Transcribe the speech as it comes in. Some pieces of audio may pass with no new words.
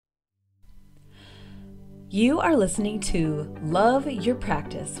You are listening to Love Your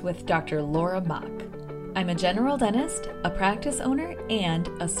Practice with Dr. Laura Mock. I'm a general dentist, a practice owner, and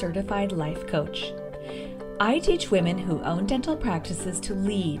a certified life coach. I teach women who own dental practices to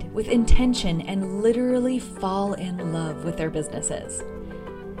lead with intention and literally fall in love with their businesses.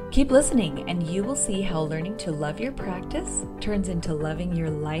 Keep listening and you will see how learning to love your practice turns into loving your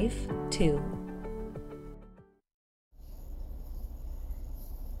life too.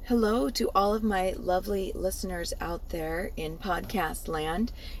 Hello to all of my lovely listeners out there in podcast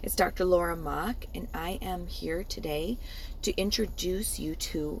land. It's Dr. Laura Mock, and I am here today to introduce you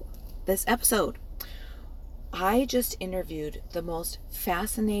to this episode. I just interviewed the most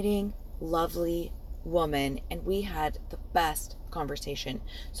fascinating, lovely woman, and we had the best conversation.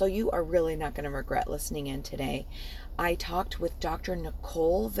 So you are really not going to regret listening in today. I talked with Dr.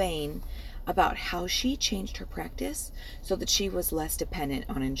 Nicole Vane about how she changed her practice so that she was less dependent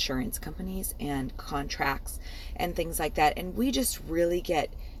on insurance companies and contracts and things like that. And we just really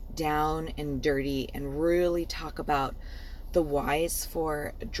get down and dirty and really talk about the whys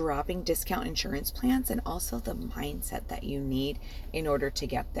for dropping discount insurance plans and also the mindset that you need in order to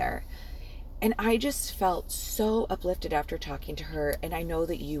get there. And I just felt so uplifted after talking to her, and I know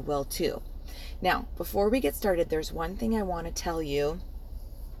that you will too. Now, before we get started, there's one thing I want to tell you.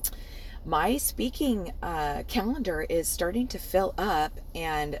 My speaking calendar is starting to fill up,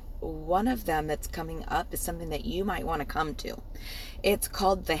 and one of them that's coming up is something that you might want to come to. It's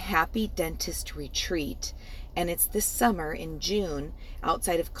called the Happy Dentist Retreat, and it's this summer in June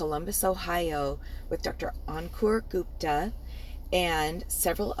outside of Columbus, Ohio, with Dr. Ankur Gupta and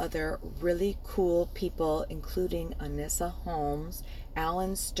several other really cool people, including Anissa Holmes,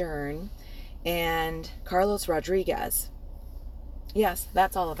 Alan Stern, and Carlos Rodriguez. Yes,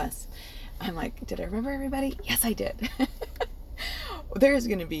 that's all of us. I'm like, did I remember everybody? Yes, I did. There's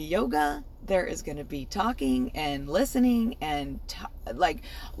going to be yoga. There is going to be talking and listening and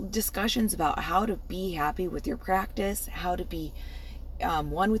discussions about how to be happy with your practice, how to be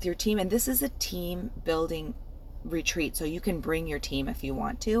one with your team. And this is a team building retreat, so you can bring your team if you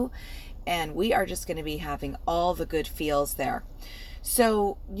want to. And we are just going to be having all the good feels there.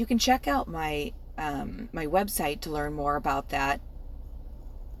 So you can check out my website to learn more about that,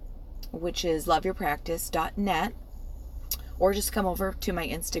 which is loveyourpractice.net, or just come over to my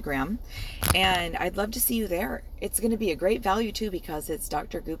Instagram, and I'd love to see you there. It's going to be a great value too, because it's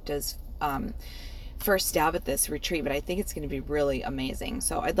Dr. Gupta's first stab at this retreat, but I think it's going to be really amazing.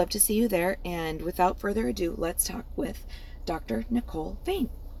 So I'd love to see you there, and without further ado, let's talk with Dr. Nicole Vane.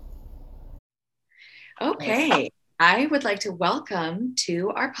 Okay. I would like to welcome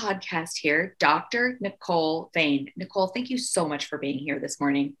to our podcast here, Dr. Nicole Vane. Nicole, thank you so much for being here this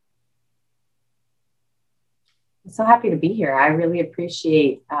morning. I'm so happy to be here. I really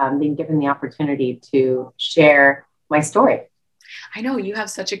appreciate being given the opportunity to share my story. I know you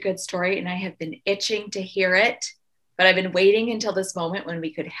have such a good story, and I have been itching to hear it, but I've been waiting until this moment when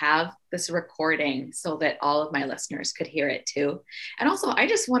we could have this recording so that all of my listeners could hear it too. And also, I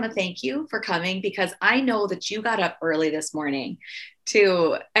just want to thank you for coming, because I know that you got up early this morning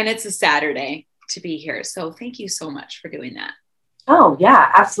and it's a Saturday, to be here. So thank you so much for doing that. Oh,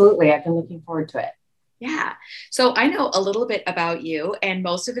 yeah, absolutely. I've been looking forward to it. Yeah. So I know a little bit about you, and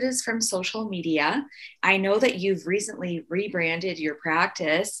most of it is from social media. I know that you've recently rebranded your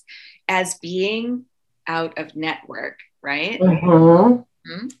practice as being out of network, right?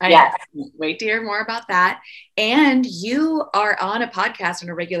 Mm-hmm. Yes. Wait to hear more about that. And you are on a podcast on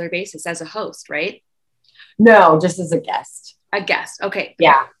a regular basis as a host, right? No, just as a guest. A guest. Okay.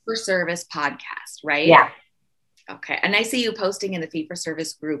 Yeah. Fee for Service podcast, right? Yeah. Okay. And I see you posting in the Fee for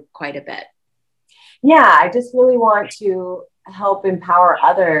Service group quite a bit. Yeah, I just really want to help empower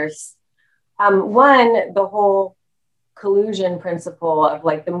others. One, the whole collusion principle of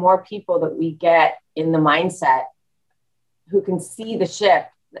like the more people that we get in the mindset who can see the shift,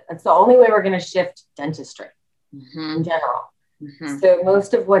 that's the only way we're going to shift dentistry in general. Mm-hmm. So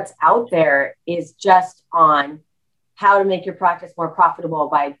most of what's out there is just on how to make your practice more profitable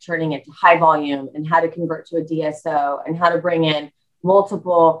by turning it to high volume, and how to convert to a DSO, and how to bring in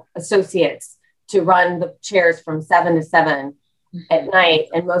multiple associates to run the chairs from 7 to 7 at night.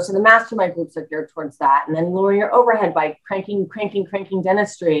 And most of the mastermind groups are geared towards that. And then lowering your overhead by cranking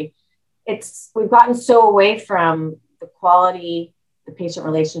dentistry. We've gotten so away from the quality, the patient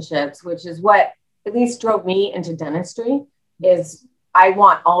relationships, which is what at least drove me into dentistry. Is I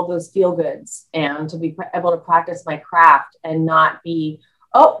want all those feel goods and to be able to practice my craft and not be,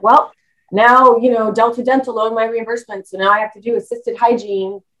 oh, well, now, Delta Dental lowered my reimbursement. So now I have to do assisted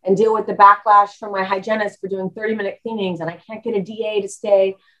hygiene and deal with the backlash from my hygienist for doing 30-minute cleanings, and I can't get a DA to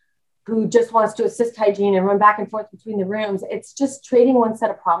stay. who just wants to assist hygiene and run back and forth between the rooms. It's just trading one set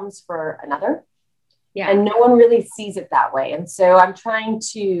of problems for another. Yeah. And no one really sees it that way. And so I'm trying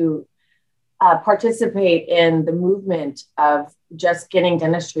to participate in the movement of just getting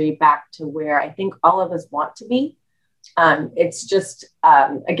dentistry back to where I think all of us want to be. It's just,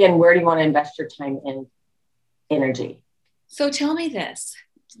 again, where do you want to invest your time and energy? So tell me this,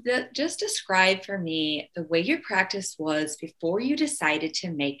 just describe for me the way your practice was before you decided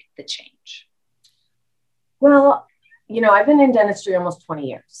to make the change. Well, I've been in dentistry almost 20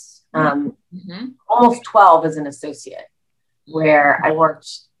 years, almost 12 as an associate, where I worked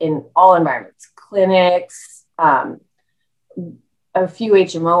in all environments, clinics, a few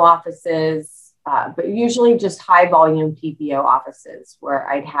HMO offices, but usually just high volume PPO offices where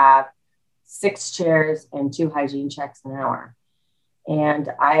I'd have 6 chairs and 2 hygiene checks an hour. And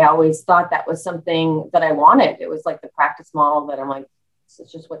I always thought that was something that I wanted. It was like the practice model that I'm like, this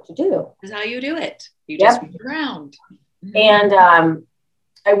is just what you do. This is how you do it. You just move around. And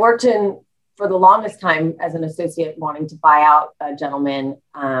I worked for the longest time as an associate wanting to buy out a gentleman,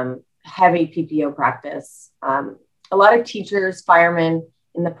 heavy PPO practice. A lot of teachers, firemen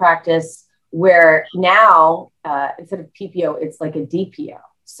in the practice, where now instead of PPO, it's like a DPO.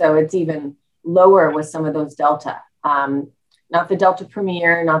 So it's even lower with some of those Delta, not the Delta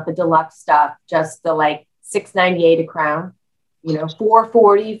Premier, not the deluxe stuff, just the like $698 a crown,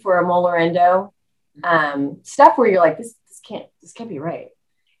 $440 for a molar endo, stuff where you're like, this can't be right.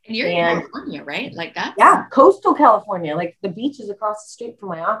 And you're in California, right? Like that? Yeah, coastal California. Like the beach is across the street from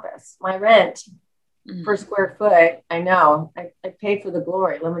my office. My rent per square foot, I know. I pay for the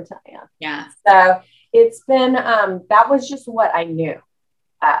glory, let me tell you. Yeah. So it's been, that was just what I knew.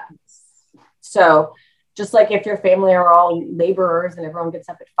 So just like if your family are all laborers and everyone gets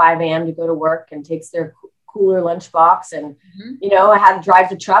up at 5 a.m. to go to work and takes their cooler lunchbox and, had to drive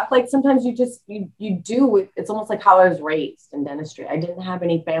the truck. Like sometimes you do it. It's almost like how I was raised in dentistry. I didn't have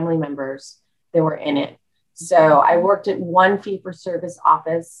any family members that were in it. So I worked at one fee-for-service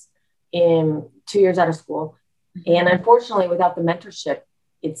office in 2 years out of school. And unfortunately, without the mentorship,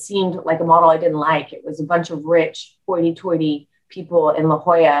 it seemed like a model I didn't like. It was a bunch of rich, hoity-toity people in La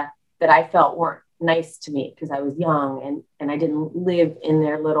Jolla that I felt weren't nice to me because I was young and I didn't live in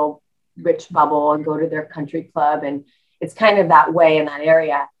their little rich bubble and go to their country club. And it's kind of that way in that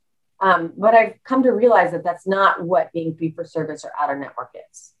area. But I've come to realize that that's not what being fee-for-service or out-of-network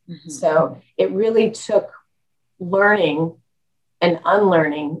is. So it really took learning and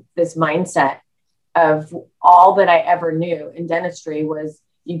unlearning this mindset of all that I ever knew in dentistry was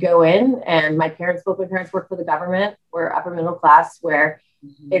you go in, and my parents, both my parents work for the government. We're upper middle class, where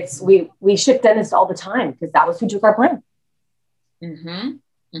it's we ship dentists all the time because that was who took our plan.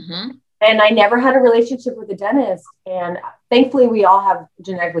 And I never had a relationship with a dentist. And thankfully, we all have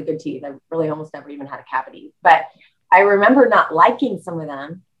genetically good teeth. I really almost never even had a cavity. But I remember not liking some of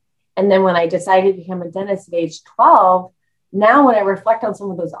them. And then when I decided to become a dentist at age 12, now when I reflect on some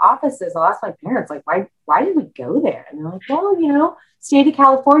of those offices, I'll ask my parents, like, why did we go there? And they're like, well, state of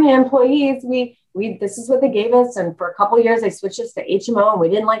California employees, we this is what they gave us. And for a couple of years, they switched us to HMO and we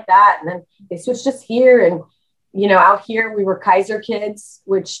didn't like that. And then they switched us here. And out here, we were Kaiser kids,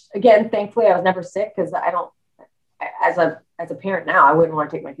 which again, thankfully I was never sick because I don't, as a parent now, I wouldn't want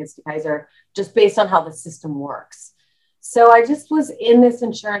to take my kids to Kaiser just based on how the system works. So I just was in this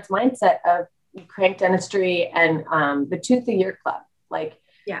insurance mindset of crank dentistry and the Tooth a Year Club. Like,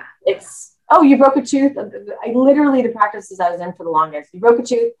 yeah, it's, you broke a tooth. The practices I was in for the longest, you broke a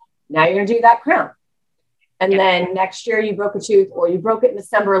tooth. Now you're going to do that crown. And then next year you broke a tooth or you broke it in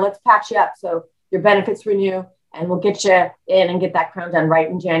December. Let's patch you up so your benefits renew. And we'll get you in and get that crown done right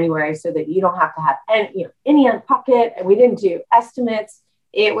in January so that you don't have to have any out of pocket. And we didn't do estimates.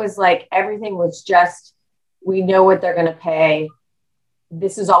 It was like everything was just, we know what they're going to pay.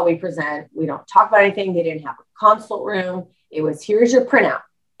 This is all we present. We don't talk about anything. They didn't have a consult room. It was, here's your printout.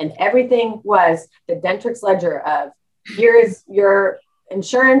 And everything was the Dentrix ledger of, here is your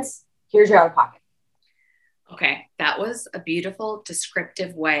insurance, here's your out of pocket. Okay. That was a beautiful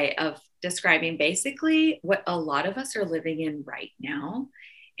descriptive way of describing basically what a lot of us are living in right now.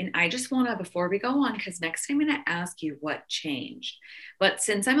 And I just want to, before we go on, because next time I'm going to ask you what changed. But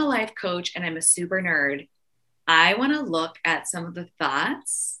since I'm a life coach and I'm a super nerd, I want to look at some of the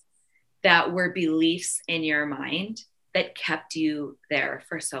thoughts that were beliefs in your mind that kept you there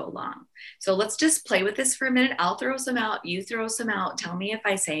for so long. So let's just play with this for a minute. I'll throw some out. You throw some out. Tell me if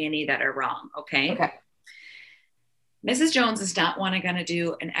I say any that are wrong. Okay. Okay. Mrs. Jones is not going to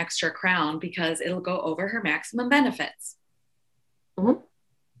do an extra crown because it'll go over her maximum benefits. If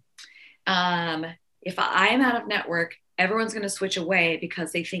I'm out of network, everyone's going to switch away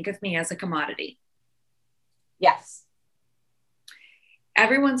because they think of me as a commodity. Yes.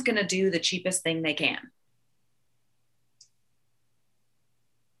 Everyone's going to do the cheapest thing they can.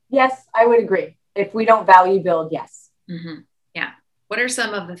 Yes, I would agree. If we don't value build, yes. Mm-hmm. Yeah. What are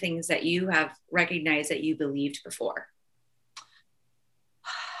some of the things that you have recognized that you believed before?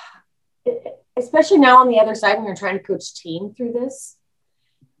 Especially now on the other side, when you're trying to coach team through this,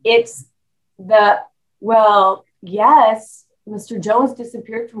 it's well, yes, Mr. Jones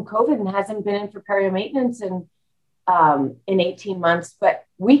disappeared from COVID and hasn't been in for perio maintenance in 18 months, but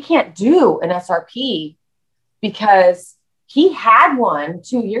we can't do an SRP because he had one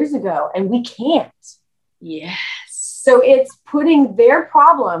 2 years ago and we can't. Yes. So it's putting their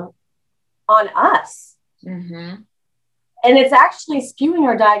problem on us. Mm-hmm. And it's actually skewing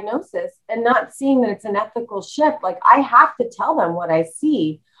our diagnosis and not seeing that it's an ethical shift. Like, I have to tell them what I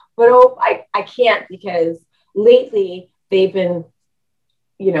see, but I can't because lately they've been,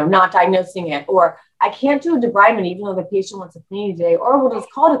 not diagnosing it, or I can't do a debridement even though the patient wants a cleaning today, or we'll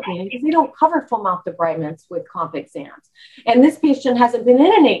just call it a cleaning because they don't cover full mouth debridements with comp exams. And this patient hasn't been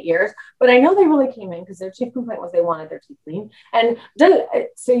in 8 years, but I know they really came in because their chief complaint was they wanted their teeth clean. And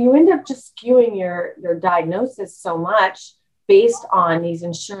so you end up just skewing your diagnosis so much based on these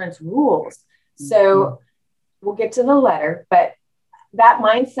insurance rules. So we'll get to the letter, but that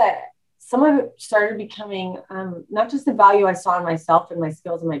mindset, some of it started becoming not just the value I saw in myself and my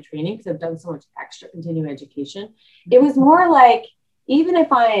skills and my training, because I've done so much extra continuing education. It was more like, even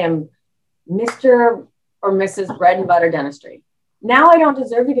if I am Mr. or Mrs. Bread and Butter Dentistry, now I don't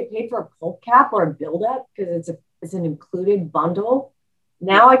deserve to get paid for a pulp cap or a buildup because it's an included bundle.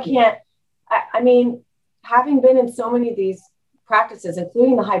 Now I can't, I mean, having been in so many of these practices,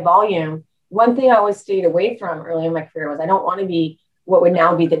 including the high volume, one thing I always stayed away from early in my career was I don't want to be what would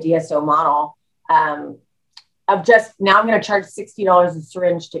now be the DSO model of just, now I'm going to charge $60 a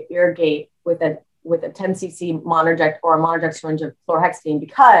syringe to irrigate with a 10 cc monoject or a monoject syringe of chlorhexidine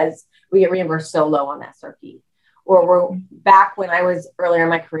because we get reimbursed so low on SRP. Or we're back when I was earlier in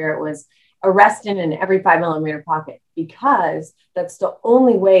my career, it was Arestin in every 5 millimeter pocket because that's the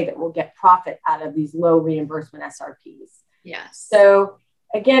only way that we'll get profit out of these low reimbursement SRPs. Yes. So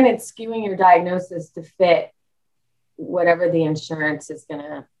again, it's skewing your diagnosis to fit whatever the insurance is going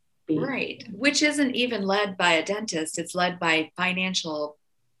to be. Right. Which isn't even led by a dentist. It's led by financial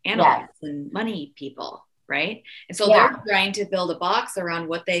analysts and money people. Right. And so they're trying to build a box around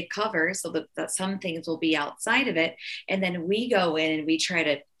what they cover so that some things will be outside of it. And then we go in and we try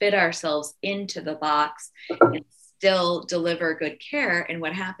to fit ourselves into the box and still deliver good care. And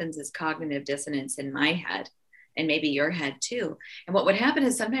what happens is cognitive dissonance in my head and maybe your head too. And what would happen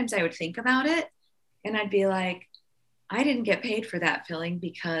is sometimes I would think about it and I'd be like, I didn't get paid for that filling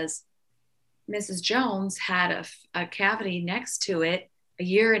because Mrs. Jones had a cavity next to it a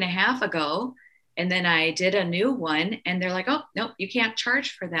year and a half ago. And then I did a new one and they're like, oh, no, you can't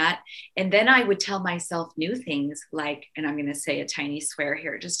charge for that. And then I would tell myself new things like, and I'm going to say a tiny swear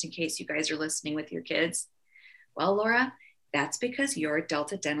here, just in case you guys are listening with your kids. Well, Laura, that's because you're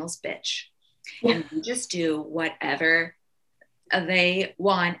Delta Dental's bitch. And you just do whatever they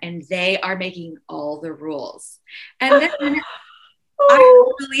want and they are making all the rules. And then I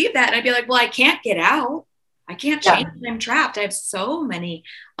would believe that and I'd be like, well, I can't get out. I can't change. I'm trapped. I have so many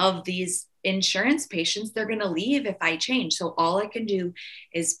of these insurance patients. They're going to leave if I change. So all I can do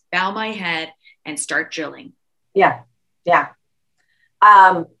is bow my head and start drilling. Yeah. Yeah.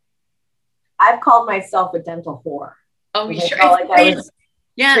 I've called myself a dental whore. Oh, you sure? I was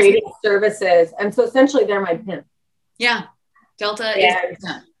creating services. And so essentially they're my pimp. Yeah. Delta is,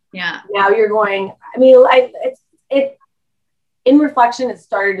 yeah. Now you're going, I mean, it in reflection, it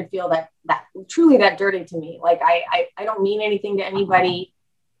started to feel that truly that dirty to me. Like I don't mean anything to anybody.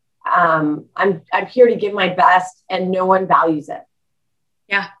 I'm here to give my best and no one values it.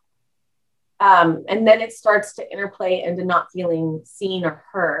 Yeah. And then it starts to interplay into not feeling seen or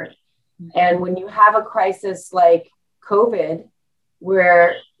heard. Mm-hmm. And when you have a crisis like COVID,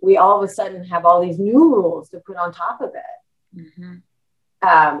 where we all of a sudden have all these new rules to put on top of it.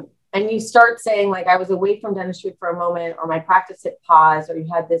 Mm-hmm. And you start saying, like, I was away from dentistry for a moment, or my practice hit pause, or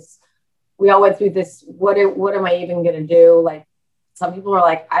you had this, we all went through this, what am I even going to do? Like, some people are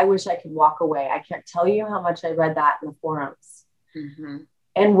like, I wish I could walk away. I can't tell you how much I read that in the forums. Mm-hmm.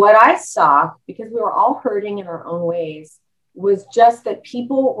 And what I saw, because we were all hurting in our own ways, was just that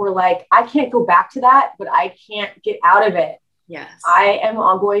people were like, I can't go back to that, but I can't get out of it. Yes. I am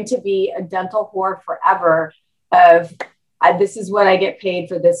going to be a dental whore forever of, this is what I get paid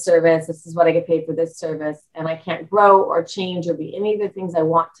for this service. This is what I get paid for this service. And I can't grow or change or be any of the things I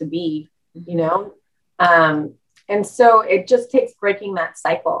want to be, you know? And And so it just takes breaking that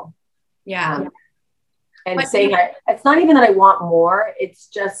cycle. Yeah. And but saying, it's not even that I want more. It's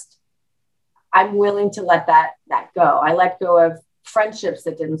just, I'm willing to let that go. I let go of friendships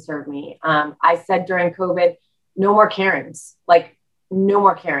that didn't serve me. I said during COVID, no more Karens, like no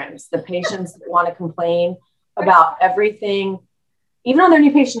more Karens. The patients want to complain about everything, even on their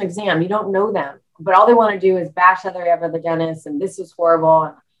new patient exam. You don't know them, but all they want to do is bash other ever the dentist, and this is horrible.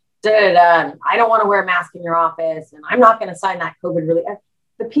 And and I don't want to wear a mask in your office, and I'm not going to sign that COVID relief.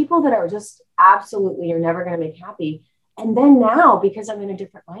 The people that are just absolutely, you're never going to make happy. And then now, because I'm in a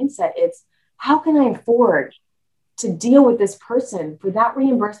different mindset, it's how can I afford to deal with this person for that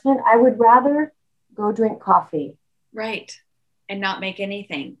reimbursement? I would rather go drink coffee. Right. And not make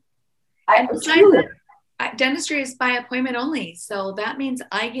anything. Truly. Dentistry is by appointment only. So that means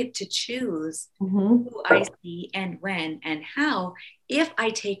I get to choose who I see and when and how, if I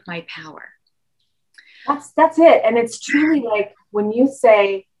take my power. That's it. And it's truly like when you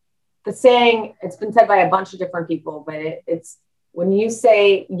say the saying, it's been said by a bunch of different people, but it's when you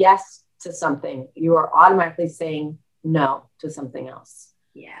say yes to something, you are automatically saying no to something else.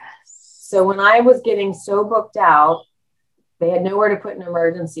 Yes. So when I was getting so booked out, they had nowhere to put an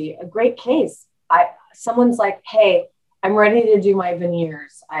emergency, a great case. Someone's like, hey, I'm ready to do my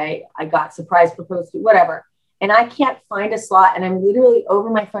veneers. I got surprise proposed to, whatever. And I can't find a slot. And I'm literally over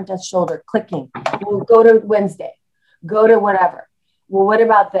my front desk shoulder clicking. We'll go to Wednesday, go to whatever. Well, what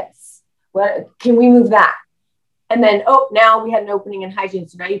about this? What can we move that? And then, now we had an opening in hygiene.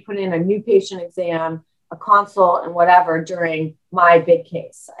 So now you put in a new patient exam, a consult and whatever during my big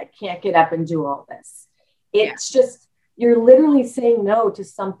case. I can't get up and do all this. It's just, you're literally saying no to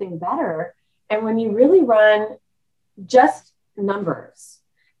something better. And when you really run just numbers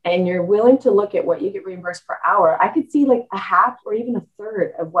and you're willing to look at what you get reimbursed per hour, I could see like a half or even a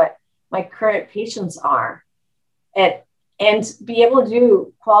third of what my current patients are and be able to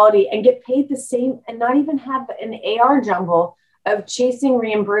do quality and get paid the same and not even have an AR jumble of chasing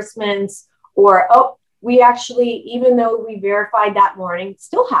reimbursements or, we actually, even though we verified that morning,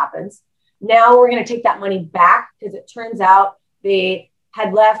 still happens. Now we're going to take that money back because it turns out they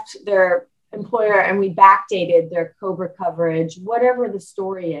had left their employer and we backdated their COBRA coverage, whatever the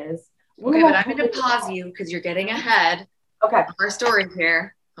story is. Okay, but I'm going to pause you because you're getting ahead of our story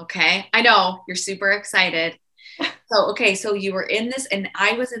here. Okay. I know you're super excited. So you were in this and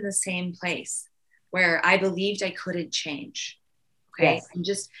I was in the same place where I believed I couldn't change. Okay. Yes. And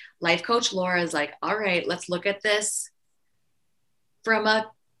just life coach Laura is like, all right, let's look at this from a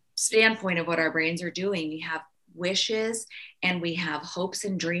standpoint of what our brains are doing. We have wishes and we have hopes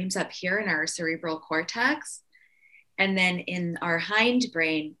and dreams up here in our cerebral cortex. And then in our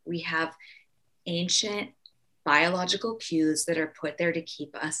hindbrain, we have ancient biological cues that are put there to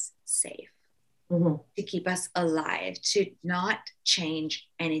keep us safe, to keep us alive, to not change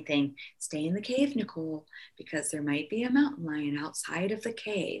anything. Stay in the cave, Nicole, because there might be a mountain lion outside of the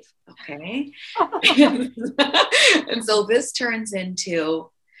cave. Okay. And so this turns into,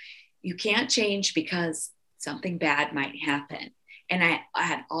 you can't change because something bad might happen. And I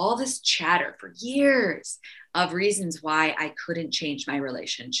had all this chatter for years of reasons why I couldn't change my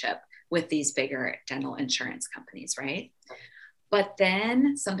relationship with these bigger dental insurance companies, right? But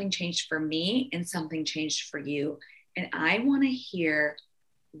then something changed for me and something changed for you. And I want to hear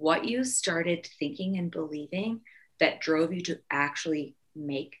what you started thinking and believing that drove you to actually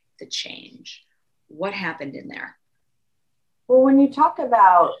make the change. What happened in there? Well, when you talk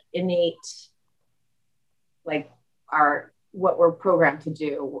about innate, like what we're programmed to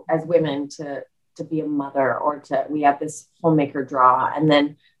do as women to be a mother or we have this homemaker draw. And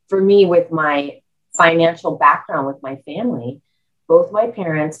then for me, with my financial background with my family, both my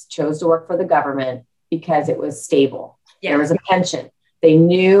parents chose to work for the government because it was stable. Yeah. There was a pension. They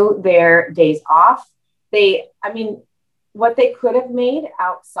knew their days off. What they could have made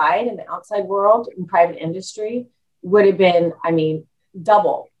outside in the outside world in private industry would have been,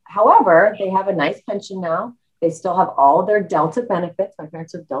 double. However, they have a nice pension now. They still have all their Delta benefits. My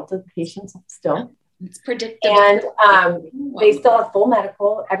parents are Delta patients still. It's predictable. And they still have full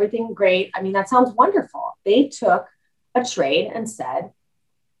medical, everything great. That sounds wonderful. They took a trade and said,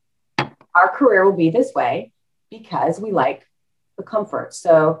 our career will be this way because we like the comfort.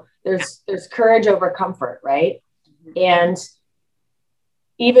 So there's courage over comfort, right? And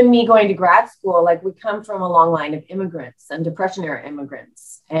even me going to grad school, like we come from a long line of immigrants and Depression era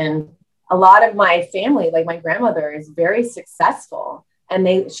immigrants. And a lot of my family, like my grandmother is very successful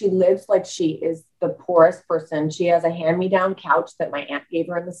and she lives like she is the poorest person. She has a hand-me-down couch that my aunt gave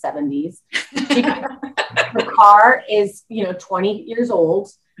her in the 70s. Her car is, 20 years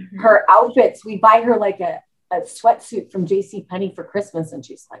old. Her outfits, we buy her like a sweatsuit from JCPenney for Christmas. And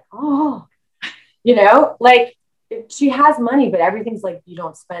she's like, oh, you know, like she has money, but everything's like, you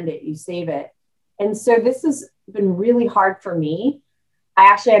don't spend it, you save it. And so this has been really hard for me. I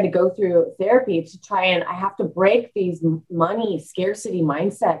actually had to go through therapy to try and I have to break these money scarcity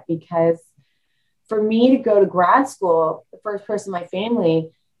mindset, because for me to go to grad school, the first person in my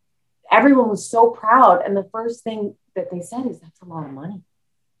family, everyone was so proud. And the first thing that they said is, that's a lot of money.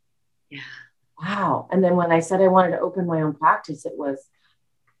 Yeah. Wow. And then when I said I wanted to open my own practice, it was,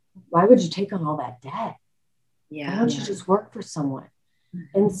 why would you take on all that debt? Yeah. Why don't you just work for someone?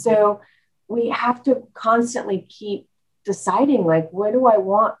 Mm-hmm. And so we have to constantly keep deciding, like, what do I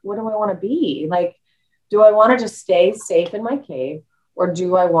want? What do I want to be? Like, do I want to just stay safe in my cave? Or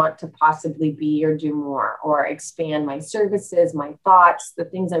do I want to possibly be or do more, or expand my services, my thoughts, the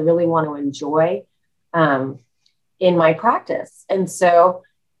things I really want to enjoy in my practice? And so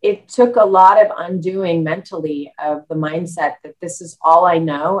it took a lot of undoing mentally of the mindset that this is all I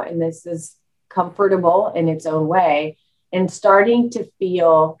know and this is comfortable in its own way, and starting to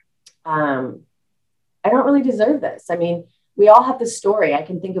feel, I don't really deserve this. I mean, we all have this story. I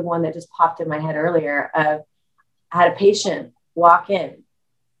can think of one that just popped in my head earlier of, I had a patient walk in,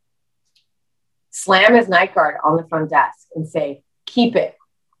 slam his night guard on the front desk and say, keep it.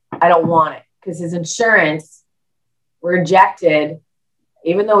 I don't want it. Because his insurance rejected,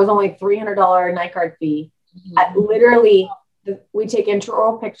 even though it was only $300 night guard fee. Literally, we take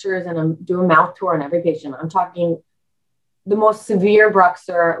intraoral pictures and do a mouth tour on every patient. I'm talking the most severe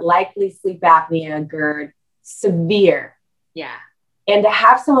bruxer, likely sleep apnea, GERD, severe. Yeah. And to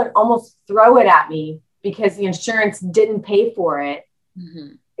have someone almost throw it at me because the insurance didn't pay for it.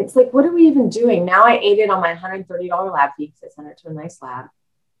 Mm-hmm. It's like, what are we even doing? Now I ate it on my $130 lab fee because I sent it to a nice lab.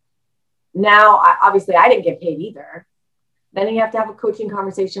 Now, obviously, I didn't get paid either. Then you have to have a coaching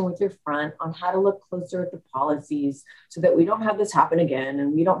conversation with your front on how to look closer at the policies so that we don't have this happen again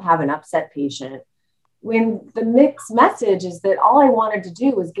and we don't have an upset patient. When the mixed message is that all I wanted to do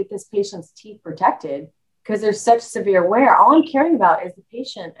was get this patient's teeth protected because there's such severe wear. All I'm caring about is the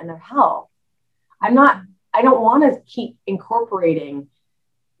patient and their health. I don't want to keep incorporating,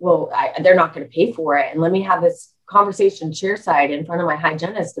 well, they're not going to pay for it. And let me have this conversation chairside in front of my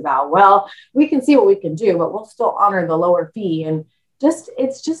hygienist about, well, we can see what we can do, but we'll still honor the lower fee. And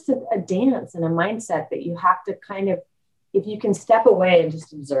it's just a dance and a mindset that you have to kind of, if you can step away and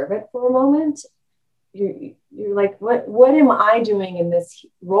just observe it for a moment, you're like, what am I doing in this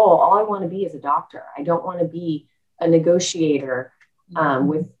role? All I want to be is a doctor. I don't want to be a negotiator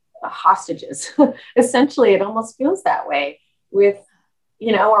with hostages. Essentially, it almost feels that way with,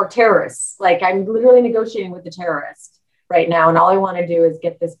 or terrorists. Like, I'm literally negotiating with the terrorist right now. And all I want to do is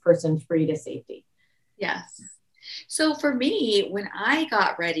get this person free to safety. Yes. So for me, when I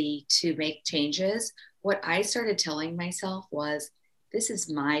got ready to make changes, what I started telling myself was, this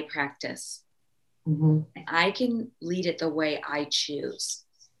is my practice. Mm-hmm. I can lead it the way I choose,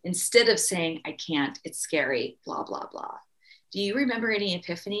 instead of saying, I can't, it's scary, blah, blah, blah. Do you remember any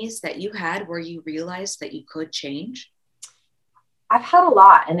epiphanies that you had where you realized that you could change? I've had a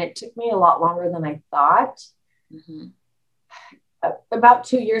lot, and it took me a lot longer than I thought. Mm-hmm. About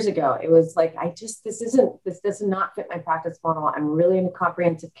 2 years ago, it was like, this does not fit my practice model. I'm really into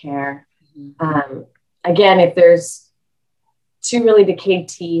comprehensive care. Mm-hmm. Again, if there's 2 really decayed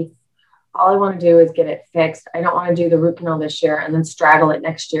teeth, all I want to do is get it fixed. I don't want to do the root canal this year and then straddle it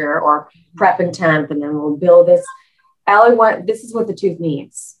next year, or prep and temp, and then we'll build this. This is what the tooth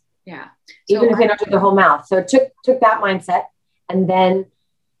needs. Yeah. Even if they don't do the whole mouth. So it took that mindset. And then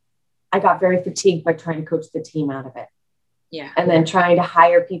I got very fatigued by trying to coach the team out of it. Yeah. And then trying to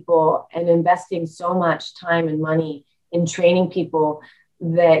hire people and investing so much time and money in training people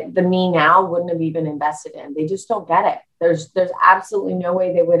that the me now wouldn't have even invested in. They just don't get it. There's absolutely no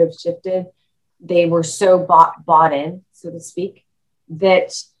way they would have shifted. They were so bought in, so to speak,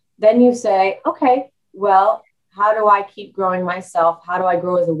 that then you say, okay, well, how do I keep growing myself? How do I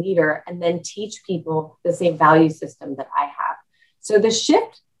grow as a leader? And then teach people the same value system that I have. So the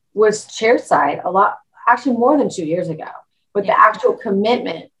shift was chairside a lot, actually more than 2 years ago, but the actual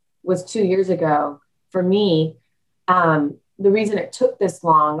commitment was 2 years ago for me. The reason it took this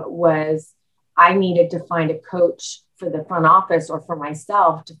long was I needed to find a coach for the front office or for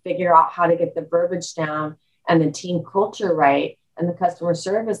myself to figure out how to get the verbiage down and the team culture right and the customer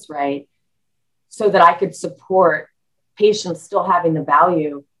service right, so that I could support patients still having the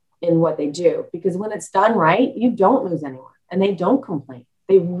value in what they do. Because when it's done right, you don't lose anyone and they don't complain.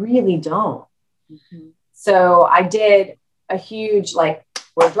 They really don't. Mm-hmm. So I did a huge,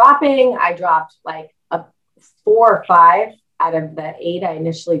 we're dropping. I dropped like a 4 or 5 out of the 8 I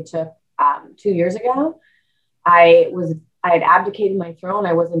initially took 2 years ago. I had abdicated my throne.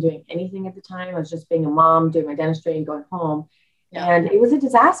 I wasn't doing anything at the time. I was just being a mom, doing my dentistry and going home. Yeah. And it was a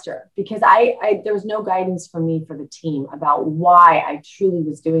disaster because there was no guidance from me for the team about why I truly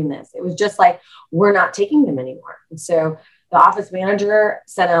was doing this. It was just like, we're not taking them anymore. And so the office manager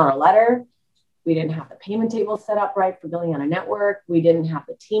sent out a letter. We didn't have the payment table set up right for billing on a network. We didn't have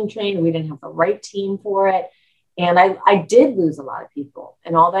the team trained. We didn't have the right team for it. And I did lose a lot of people.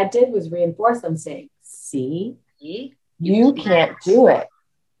 And all that did was reinforce them saying, see, you can't do it.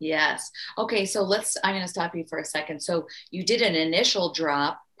 Yes. Okay. So I'm going to stop you for a second. So you did an initial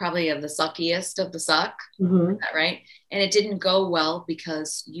drop, probably of the suckiest of the suck, mm-hmm. Is that right? And it didn't go well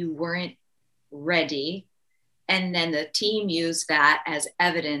because you weren't ready. And then the team used that as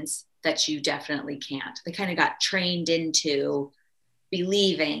evidence that you definitely can't. They kind of got trained into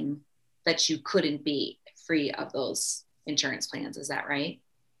believing that you couldn't be free of those insurance plans. Is that right?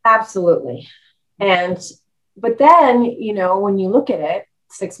 Absolutely. But then, when you look at it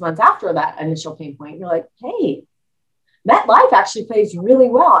 6 months after that initial pain point, you're like, hey, MetLife actually plays really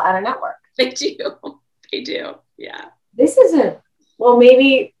well at a network. They do. They do. Yeah. This isn't, well,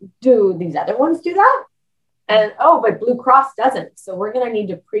 maybe do these other ones do that? And, but Blue Cross doesn't. So we're going to need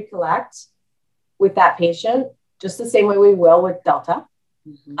to pre-collect with that patient just the same way we will with Delta.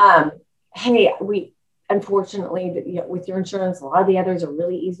 Mm-hmm. Hey, unfortunately, with your insurance, a lot of the others are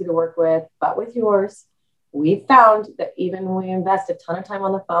really easy to work with, but with yours, we found that even when we invest a ton of time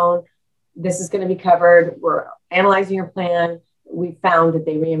on the phone, this is going to be covered. We're analyzing your plan. We found that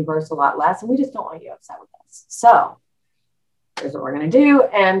they reimburse a lot less, and we just don't want you upset with us. So here's what we're going to do.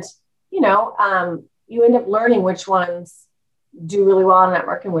 And, you end up learning which ones do really well on a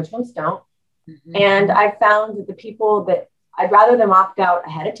network and which ones don't. Mm-hmm. And I found that the people that I'd rather them opt out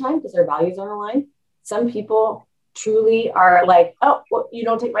ahead of time because their values aren't aligned. Some people truly are like, oh, well, you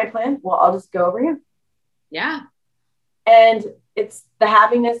don't take my plan? Well, I'll just go over here. Yeah. And it's the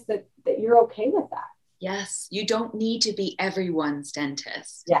happiness that you're okay with that. Yes. You don't need to be everyone's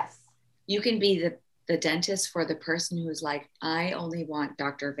dentist. Yes. You can be the dentist for the person who's like, I only want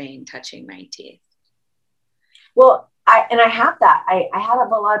Dr. Vane touching my teeth. Well, I have that. I have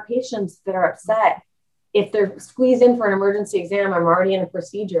a lot of patients that are upset if they're squeezed in for an emergency exam. I'm already in a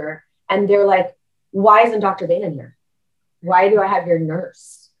procedure and they're like, why isn't Dr. Vane in here? Why do I have your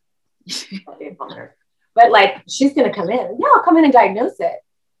nurse? But like, she's going to come in. Yeah, I'll come in and diagnose it.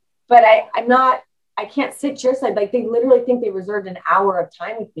 But I can't sit chairside. Like they literally think they reserved an hour of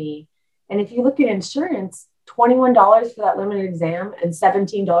time with me. And if you look at insurance, $21 for that limited exam and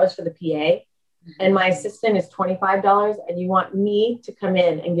 $17 for the PA. And my assistant is $25 and you want me to come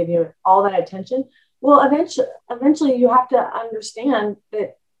in and give you all that attention. Well, eventually you have to understand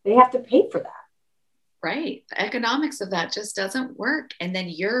that they have to pay for that. Right. The economics of that just doesn't work. And then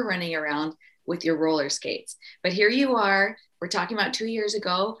you're running around with your roller skates. But here you are, we're talking about 2 years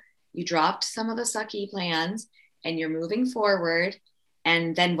ago, you dropped some of the sucky plans and you're moving forward.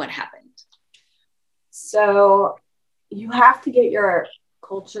 And then what happened? So you have to get your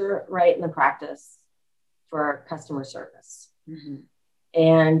culture right in the practice for customer service. Mm-hmm.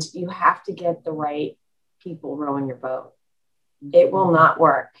 And you have to get the right people rowing your boat. Mm-hmm. It will not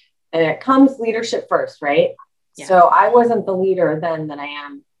work. And it comes leadership first, right? Yeah. So I wasn't the leader then that I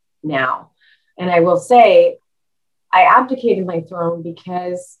am now. And I will say I abdicated my throne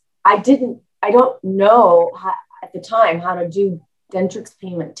because I don't know at the time how to do Dentrix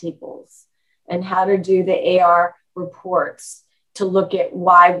payment tables and how to do the AR reports to look at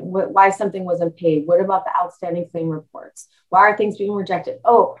why something wasn't paid. What about the outstanding claim reports? Why are things being rejected?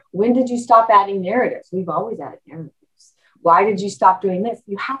 Oh, when did you stop adding narratives? We've always added narratives. Why did you stop doing this?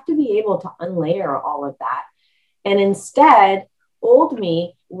 You have to be able to unlayer all of that. And instead, old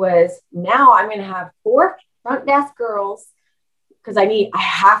me was, now I'm going to have 4 front desk girls because I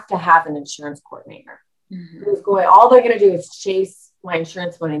have to have an insurance coordinator who's all they're going to do is chase my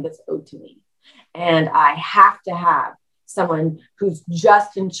insurance money that's owed to me. And I have to have someone who's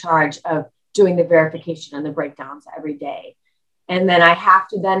just in charge of doing the verification and the breakdowns every day. And then I have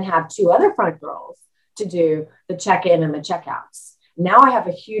to then have 2 other front girls to do the check-in and the checkouts. Now I have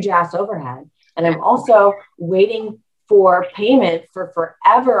a huge ass overhead. And I'm also waiting for payment for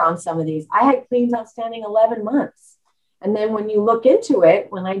forever on some of these. I had claims outstanding 11 months. And then when you look into it,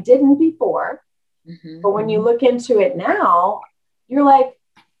 when I didn't before, but when you look into it now, they're like,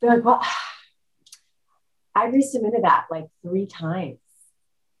 well, I resubmitted that like 3 times.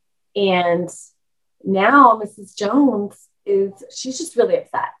 And now Mrs. Jones she's just really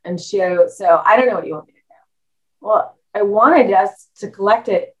upset. And so I don't know what you want me to do. Well, I wanted us to collect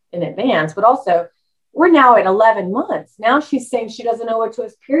it in advance, but also We're now at 11 months. Now she's saying she doesn't know what to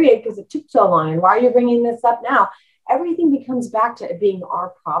his period because it took so long. And why are you bringing this up now? Everything becomes back to it being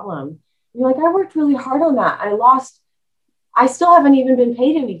our problem. And you're like, I worked really hard on that. I still haven't even been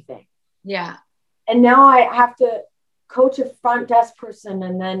paid anything. Yeah. And now I have to coach a front desk person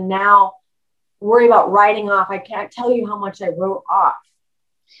and then now worry about writing off. I can't tell you how much I wrote off.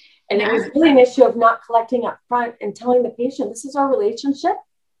 And it was really an issue of not collecting up front and telling the patient, this is our relationship.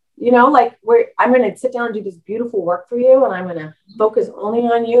 Like I'm going to sit down and do this beautiful work for you. And I'm going to focus only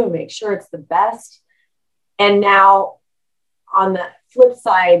on you and make sure it's the best. And now on the flip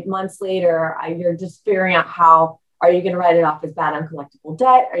side, months later, you're just figuring out how are you going to write it off as bad uncollectible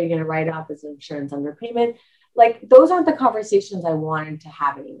debt? Are you going to write it off as insurance underpayment? Like those aren't the conversations I wanted to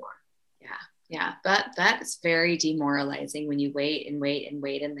have anymore. Yeah. That is very demoralizing when you wait and wait and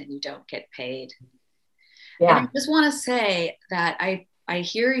wait and then you don't get paid. Yeah. And I just want to say that I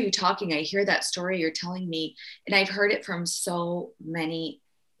hear you talking. I hear that story you're telling me, and I've heard it from so many,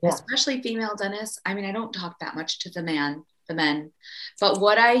 especially female dentists. I mean, I don't talk that much to the men, but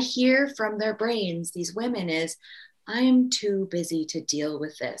what I hear from their brains, these women, is I'm too busy to deal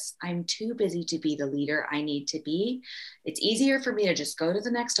with this. I'm too busy to be the leader I need to be. It's easier for me to just go to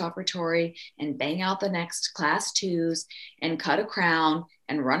the next operatory and bang out the next class 2s and cut a crown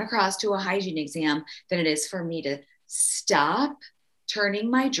and run across to a hygiene exam than it is for me to stop turning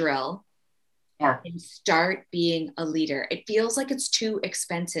my drill and start being a leader. It feels like it's too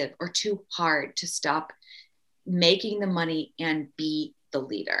expensive or too hard to stop making the money and be the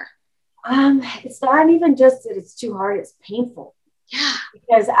leader. It's not even just that it's too hard, it's painful. Yeah.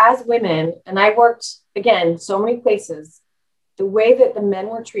 Because as women, and I worked, again, so many places, the way that the men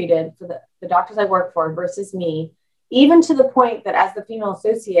were treated for the doctors I worked for versus me, even to the point that as the female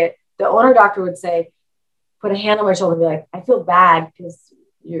associate, the owner doctor would say, put a hand on my shoulder and be like, I feel bad because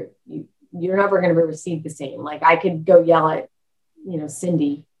you're never going to be received the same. Like I could go yell at,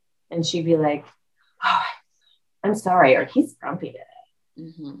 Cindy and she'd be like, oh, I'm sorry, or he's grumpy today.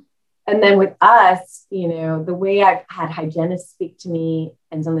 Mm-hmm. And then with us, the way I've had hygienists speak to me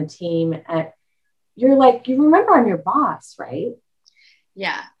and on the team, you're like, you remember I'm your boss, right?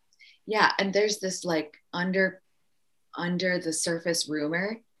 Yeah. Yeah. And there's this like under the surface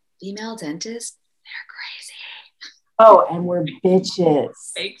rumor, female dentists, they're crazy. Oh, and we're bitches.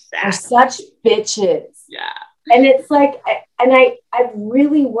 Exactly. We're such bitches. Yeah. And it's like, I've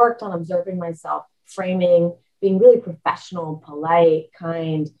really worked on observing myself, framing, being really professional, polite,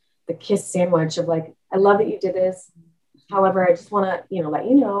 kind, the kiss sandwich of like, I love that you did this. However, I just want to, let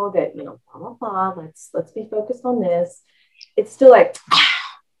you know that, blah, blah, blah. Let's be focused on this. It's still like,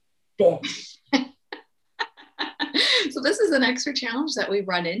 bitch. So this is an extra challenge that we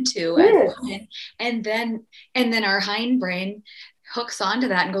run into as women. And then our hindbrain hooks onto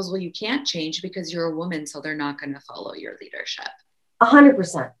that and goes, well, you can't change because you're a woman, so they're not going to follow your leadership.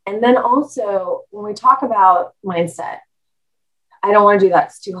 100%. And then also when we talk about mindset, I don't want to do that.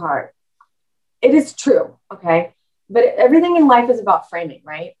 It's too hard. It is true. Okay. But everything in life is about framing,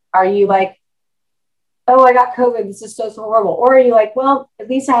 right? Are you like, oh, I got COVID, this is so horrible? Or are you like, well, at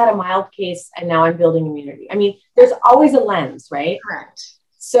least I had a mild case and now I'm building immunity. I mean, there's always a lens, right? Correct.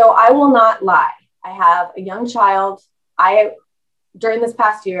 So I will not lie. I have a young child. During this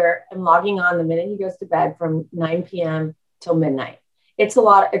past year, I'm logging on the minute he goes to bed from 9 p.m. till midnight. It's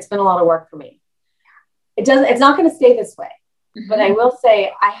been a lot of work for me. It's not going to stay this way, but I will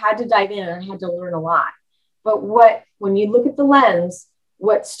say I had to dive in and I had to learn a lot. But when you look at the lens,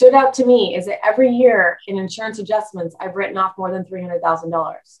 what stood out to me is that every year in insurance adjustments, I've written off more than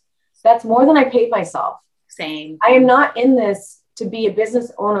 $300,000. That's more than I paid myself. Same. I am not in this to be a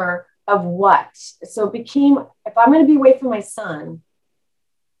business owner of what? So it became, if I'm going to be away from my son,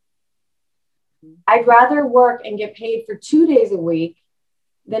 I'd rather work and get paid for 2 days a week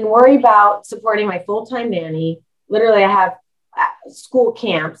than worry about supporting my full-time nanny. Literally, I have school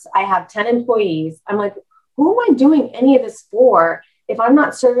camps. I have 10 employees. I'm like, who am I doing any of this for if I'm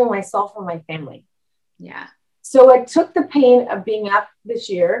not serving myself or my family? Yeah. So I took the pain of being up this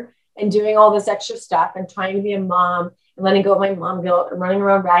year and doing all this extra stuff and trying to be a mom and letting go of my mom guilt and running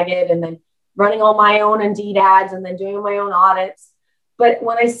around ragged and then running all my own Indeed ads and then doing my own audits. But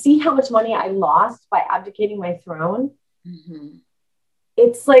when I see how much money I lost by abdicating my throne,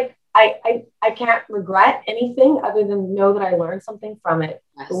 it's like, I can't regret anything other than know that I learned something from it.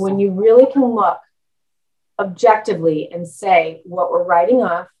 Yes. But when you really can look objectively and say what we're writing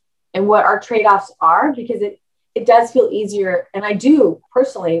off and what our trade-offs are, because it does feel easier. And I do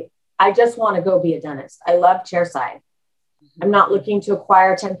personally, I just want to go be a dentist. I love chairside. I'm not looking to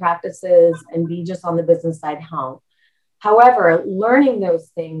acquire 10 practices and be just on the business side home. However, learning those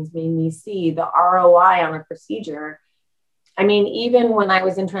things made me see the ROI on a procedure. I mean, even when I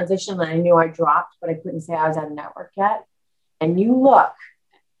was in transition and I knew I dropped, but I couldn't say I was at a network yet. And you look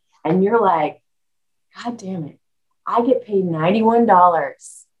and you're like, God damn it. I get paid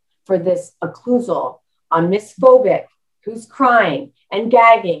 $91 for this occlusal on Miss Phobic, who's crying and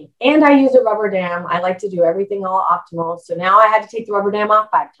gagging. And I use a rubber dam. I like to do everything all optimal. So now I had to take the rubber dam off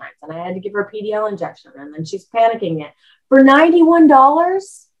 5 times and I had to give her a PDL injection. And then she's panicking it for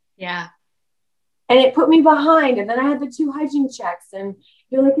 $91. Yeah. And it put me behind. And then I had the 2 hygiene checks. And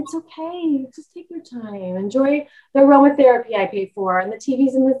you're like, it's okay. Just take your time. Enjoy the aromatherapy I paid for and the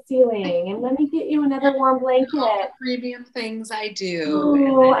TVs in the ceiling. And let me get you another warm blanket. All the premium things I do.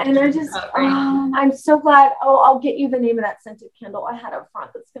 Oh, and I just, I'm so glad. Oh, I'll get you the name of that scented candle I had up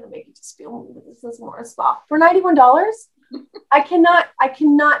front. That's going to make you just feel this is more a spa. For $91, I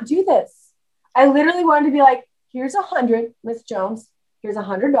cannot do this. I literally wanted to be like, here's 100, Miss Jones. Here's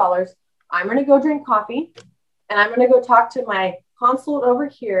 $100. I'm going to go drink coffee and I'm going to go talk to my consult over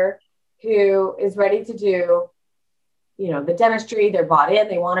here who is ready to do, the dentistry. They're bought in.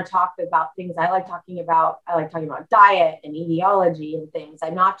 They want to talk about things I like talking about. I like talking about diet and etiology and things.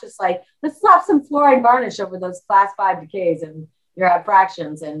 I'm not just like, let's slap some fluoride varnish over those class 5 decays and you're at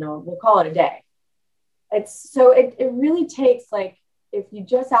fractions and we'll call it a day. It really takes, like, if you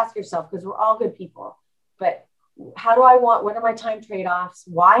just ask yourself, because we're all good people, but what are my time trade-offs?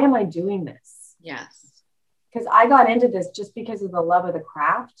 Why am I doing this? Yes. Because I got into this just because of the love of the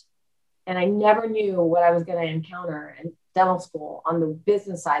craft. And I never knew what I was going to encounter in dental school on the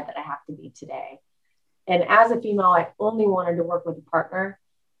business side that I have to be today. And as a female, I only wanted to work with a partner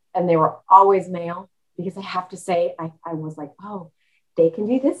and they were always male, because I have to say, I was like, oh, they can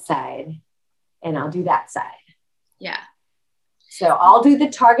do this side and I'll do that side. Yeah. So I'll do the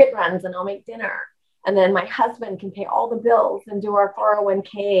Target runs and I'll make dinner. And then my husband can pay all the bills and do our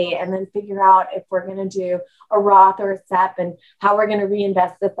 401k and then figure out if we're going to do a Roth or a SEP and how we're going to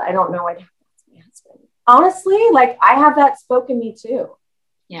reinvest this. I don't know. I'd have to ask my husband. Honestly, like, I have that spoken me too.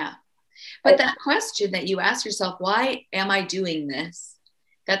 Yeah. But that question that you ask yourself, why am I doing this?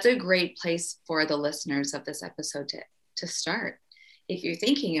 That's a great place for the listeners of this episode to start. If you're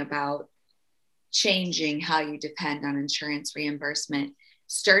thinking about changing how you depend on insurance reimbursement,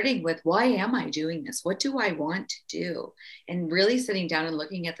 starting with, why am I doing this? What do I want to do? And really sitting down and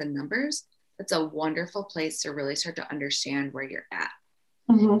looking at the numbers, that's a wonderful place to really start to understand where you're at.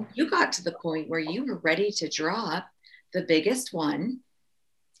 Mm-hmm. You got to the point where you were ready to drop the biggest one.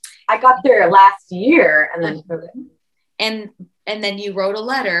 I got there last year and then and then you wrote a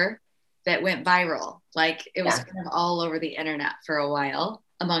letter that went viral. Like, it was kind of all over the internet for a while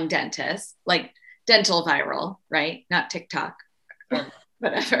among dentists, like dental viral, right? Not TikTok or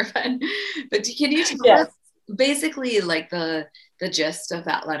whatever. But can you tell us basically like the gist of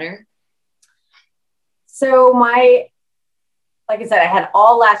that letter? So like I said, I had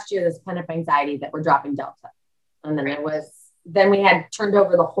all last year this pent-up anxiety that we're dropping Delta. And then we had turned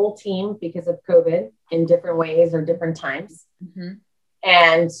over the whole team because of COVID in different ways or different times. Mm-hmm.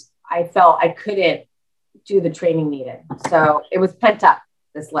 And I felt I couldn't do the training needed. So it was pent up,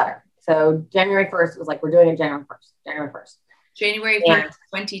 this letter. So January 1st was like, we're doing it January 1st. January 1st,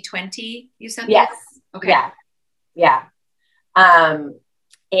 2020, you said? Yes. That? Okay. Yeah.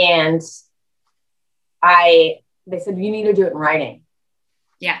 And they said, you need to do it in writing.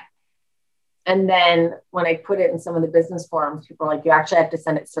 Yeah. And then when I put it in some of the business forums, people are like, you actually have to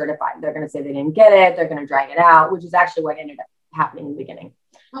send it certified. They're going to say they didn't get it. They're going to drag it out, which is actually what ended up happening in the beginning.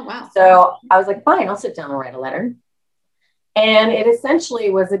 Oh, wow. So I was like, fine, I'll sit down and write a letter. And it essentially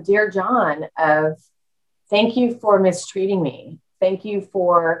was a Dear John of, thank you for mistreating me. Thank you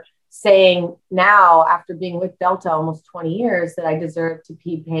for saying now, after being with Delta almost 20 years, that I deserve to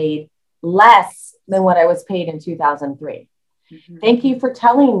be paid less than what I was paid in 2003. Mm-hmm. Thank you for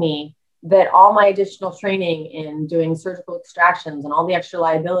telling me that all my additional training in doing surgical extractions and all the extra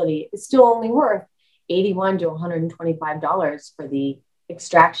liability is still only worth $81 to $125 for the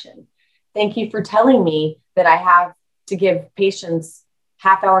extraction. Thank you for telling me that I have to give patients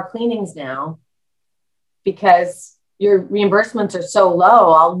half-hour cleanings now because your reimbursements are so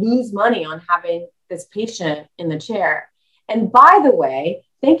low. I'll lose money on having this patient in the chair. And by the way,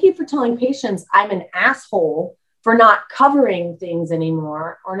 thank you for telling patients I'm an asshole for not covering things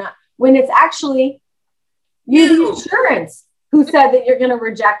anymore, or not, when it's actually you, the insurance, who said that you're going to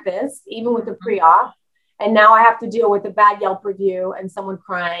reject this, even with the pre-op. And now I have to deal with a bad Yelp review and someone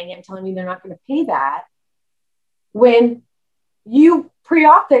crying and telling me they're not going to pay that. When you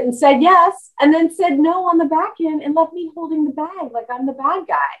pre-opted it and said yes, and then said no on the back end and left me holding the bag like I'm the bad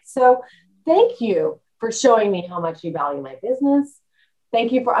guy. So thank you for showing me how much you value my business.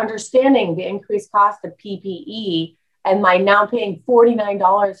 Thank you for understanding the increased cost of PPE and my now paying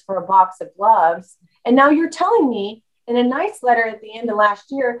 $49 for a box of gloves. And now you're telling me in a nice letter at the end of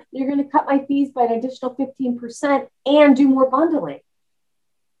last year, you're going to cut my fees by an additional 15% and do more bundling.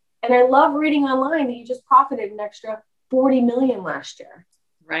 And I love reading online that you just profited an extra 40 million last year.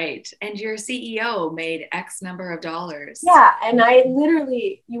 Right. And your CEO made X number of dollars. Yeah. And I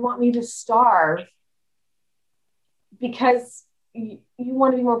literally, you want me to starve because you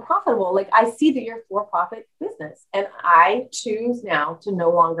want to be more profitable. Like, I see that you're a for-profit business and I choose now to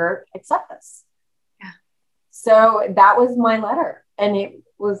no longer accept this. Yeah. So that was my letter. And it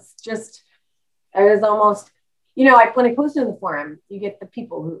was almost, when I posted in the forum, you get the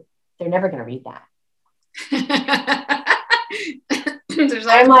people who they're never going to read that.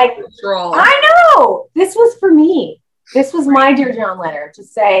 I'm like, I know this was for me. This was my Dear John letter to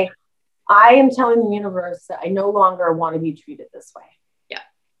say, I am telling the universe that I no longer want to be treated this way. Yeah.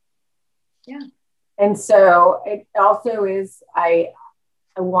 Yeah. And so it also is, I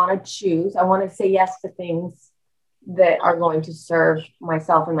want to choose, I want to say yes to things that are going to serve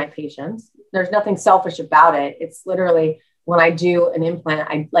myself and my patients. There's nothing selfish about it. It's literally when I do an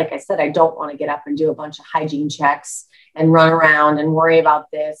implant, like I said, I don't want to get up and do a bunch of hygiene checks and run around and worry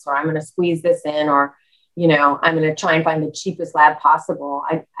about this, or I'm going to squeeze this in, or, I'm going to try and find the cheapest lab possible.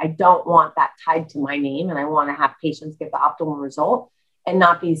 I don't want that tied to my name. And I want to have patients get the optimal result and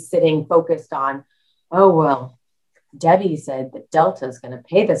not be sitting focused on, oh, well, Debbie said that Delta is going to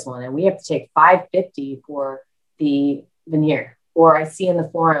pay this one and we have to take $550 for the veneer. Or I see in the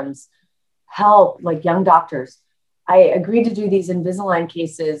forums, help, like young doctors. I agreed to do these Invisalign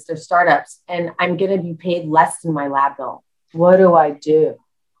cases, they're startups, and I'm going to be paid less than my lab bill. What do I do?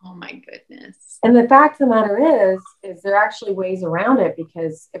 Oh my goodness. And the fact of the matter is there are actually ways around it,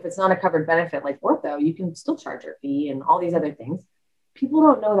 because if it's not a covered benefit like ortho, you can still charge your fee and all these other things. People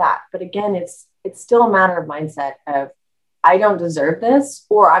don't know that. But again, it's still a matter of mindset of, I don't deserve this,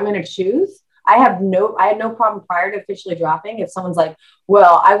 or I'm going to choose. I had no problem prior to officially dropping. If someone's like,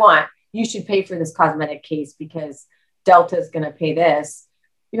 well, you should pay for this cosmetic case because Delta is going to pay this.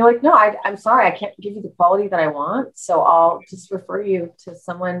 Like, no, I'm sorry, I can't give you the quality that I want. So I'll just refer you to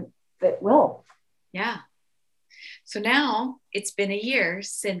someone that will. Yeah. So now it's been a year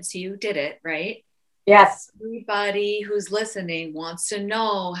since you did it, right? Yes. Everybody who's listening wants to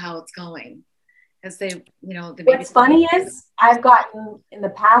know how it's going. Because what's funny is I've gotten in the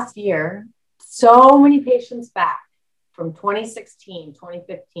past year so many patients back from 2016,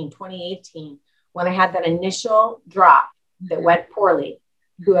 2015, 2018, when I had that initial drop that went poorly,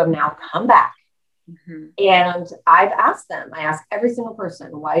 who have now come back. Mm-hmm. And I've asked them, I ask every single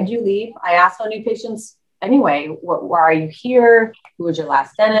person, why did you leave? I ask all new patients anyway, why are you here? Who was your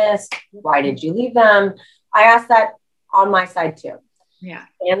last dentist? Why did you leave them? I asked that on my side too. Yeah.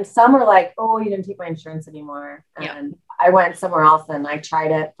 And some are like, oh, you didn't take my insurance anymore. And I went somewhere else and I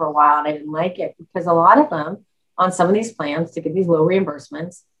tried it for a while and I didn't like it, because a lot of them on some of these plans to get these low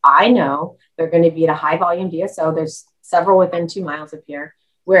reimbursements, I know they're going to be at a high volume DSO. There's several within 2 miles of here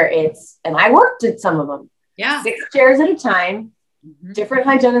where and I worked at some of them. Yeah. 6 chairs at a time, different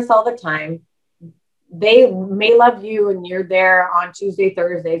hygienists all the time. They may love you and you're there on Tuesday,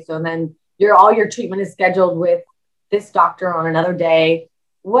 Thursday. So then all your treatment is scheduled with this doctor on another day,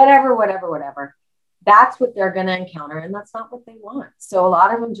 whatever. That's what they're going to encounter. And that's not what they want. So a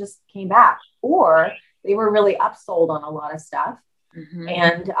lot of them just came back, or they were really upsold on a lot of stuff. Mm-hmm.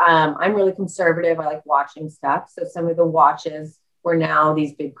 And I'm really conservative. I like watching stuff. So some of the watches were now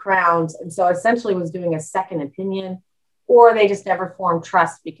these big crowns. And so essentially was doing a second opinion, or they just never formed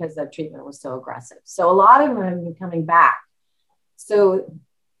trust because the treatment was so aggressive. So a lot of them have been coming back. So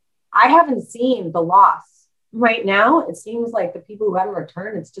I haven't seen the loss. Right now, it seems like the people who haven't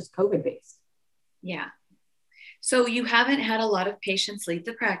returned, it's just COVID based. Yeah. So you haven't had a lot of patients leave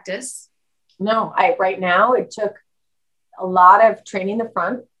the practice? No, right now it took a lot of training the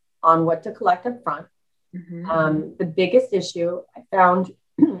front on what to collect up front. Mm-hmm. The biggest issue I found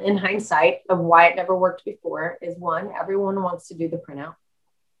in hindsight of why it never worked before is, one, everyone wants to do the printout.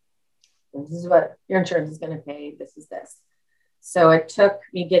 This is what your insurance is going to pay. This is this. So it took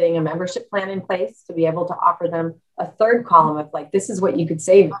me getting a membership plan in place to be able to offer them a third column of like, this is what you could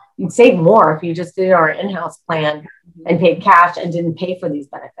save. You'd save more if you just did our in-house plan and paid cash and didn't pay for these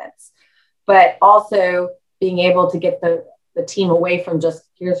benefits. But also being able to get the team away from just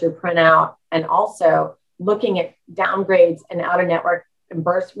here's your printout, and also looking at downgrades and out-of-network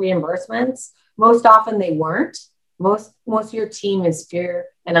reimbursements. Most often they weren't. Most of your team is fear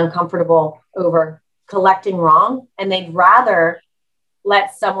and uncomfortable over collecting wrong, and they'd rather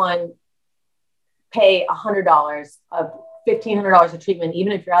let someone pay $100 of $1,500 of treatment,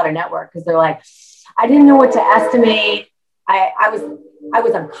 even if you're out of network, because they're like, I didn't know what to estimate. I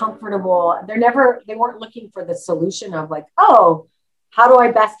was uncomfortable. They weren't looking for the solution of like, oh, how do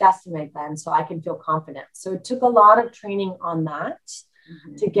I best estimate then so I can feel confident? So it took a lot of training on that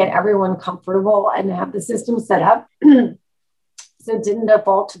to get everyone comfortable and have the system set up so it didn't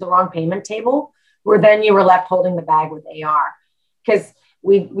default to the wrong payment table, where then you were left holding the bag with AR. Because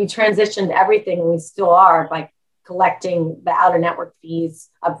we transitioned everything, and we still are, by collecting the out-of-network fees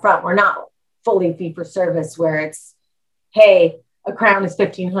up front. We're not fully fee-for-service where it's, hey, a crown is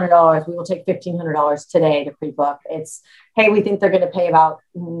 $1,500. We will take $1,500 today to pre-book. It's, hey, we think they're going to pay about,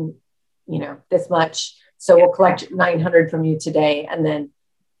 this much. So we'll collect $900 from you today. And then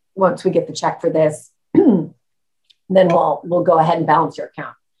once we get the check for this, then we'll go ahead and balance your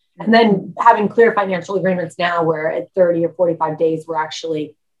account. And then having clear financial agreements now where at 30 or 45 days, we're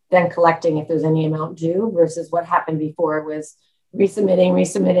actually then collecting if there's any amount due, versus what happened before was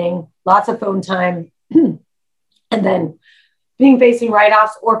resubmitting, lots of phone time, and then facing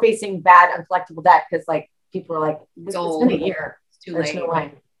write-offs or facing bad uncollectible debt. Cause like people are like, it's been a year. It's too late. No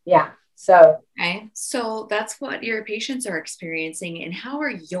way. Yeah. So, okay. So that's what your patients are experiencing. And how are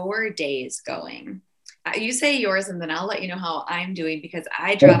your days going? You say yours, and then I'll let you know how I'm doing, because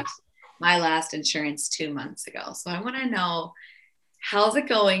I dropped my last insurance 2 months ago. So I want to know, how's it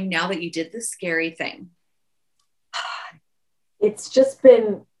going now that you did the scary thing? It's just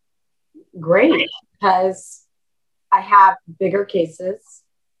been great because I have bigger cases.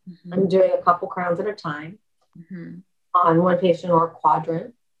 Mm-hmm. I'm doing a couple crowns at a time on one patient or a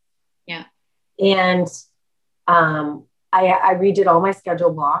quadrant. Yeah. And I redid all my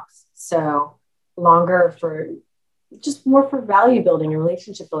schedule blocks. So longer for just more for value building and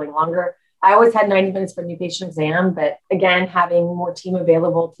relationship building, longer. I always had 90 minutes for a new patient exam, but again, having more team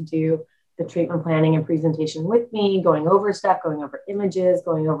available to do the treatment planning and presentation with me, going over stuff, going over images,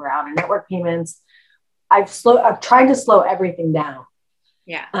 going over out of network payments. I've tried to slow everything down.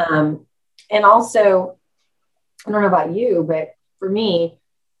 Yeah. And also, I don't know about you, but for me,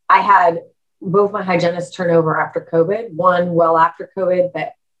 I had both my hygienists turn over after COVID, one well after COVID,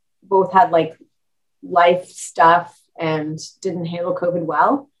 but both had like life stuff and didn't handle COVID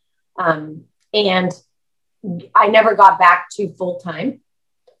well. And I never got back to full-time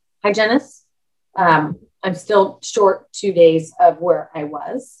hygienist. I'm still short 2 days of where I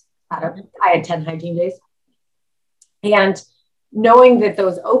was. I had 10 hygiene days. And knowing that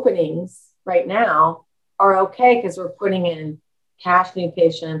those openings right now are okay because we're putting in cash new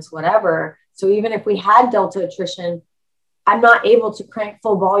patients, whatever. So even if we had delta attrition, I'm not able to crank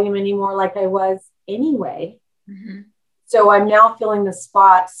full volume anymore like I was anyway. Mm-hmm. So I'm now filling the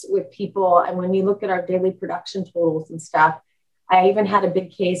spots with people. And when you look at our daily production totals and stuff, I even had a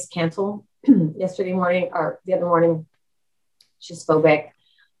big case cancel yesterday morning or the other morning. She's phobic.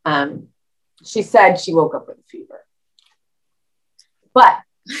 She said she woke up with a fever. But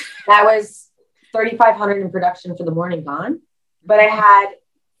that was 3,500 in production for the morning gone. But I had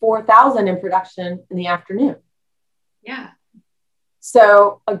 4,000 in production in the afternoon. Yeah.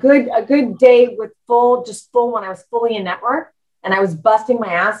 So a good day with full when I was fully in network and I was busting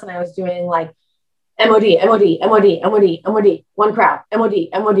my ass and I was doing like MOD, one crowd,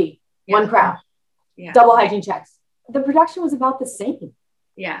 MOD, one crowd, double hygiene checks. The production was about the same.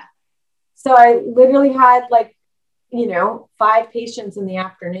 Yeah. So I literally had 5 patients in the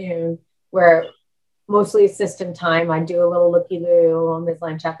afternoon where mostly assistant time. I do a little looky-loo on this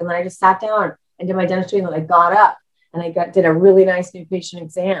line check. And then I just sat down and did my dentistry and then I got up and I did a really nice new patient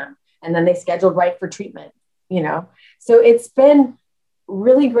exam. And then they scheduled right for treatment, So it's been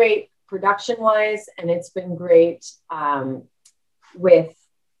really great production wise. And it's been great with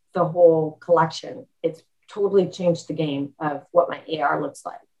the whole collection. It's totally changed the game of what my AR looks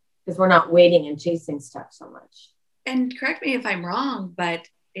like because we're not waiting and chasing stuff so much. And correct me if I'm wrong, but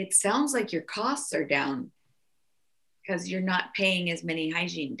it sounds like your costs are down because you're not paying as many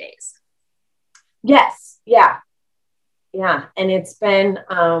hygiene days. Yes. Yeah. Yeah. And it's been,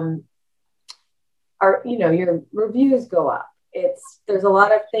 your reviews go up. There's a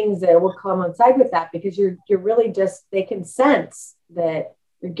lot of things that will come alongside with that because you're really they can sense that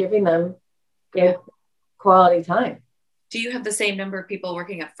you're giving them good quality time. Do you have the same number of people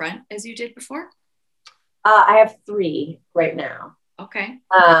working up front as you did before? I have 3 right now. Okay.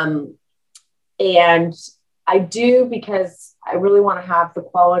 And I do because I really want to have the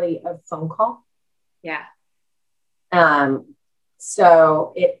quality of phone call. Yeah.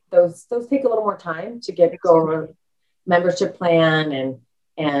 So those take a little more time to go over membership plan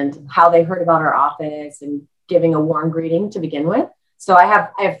and how they heard about our office and giving a warm greeting to begin with. So I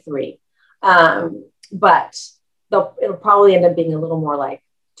have 3. But it'll probably end up being a little more like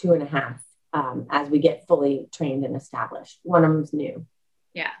 2.5 as we get fully trained and established. One of them's new.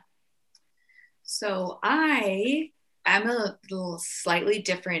 Yeah. So I'm a little slightly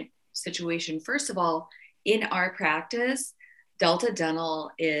different situation. First of all, in our practice, Delta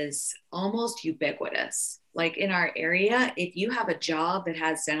Dental is almost ubiquitous. Like in our area, if you have a job that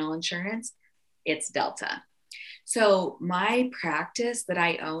has dental insurance, it's Delta. So my practice that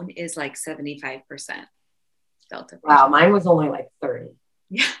I own is like 75% Delta. Wow, mine was only like 30.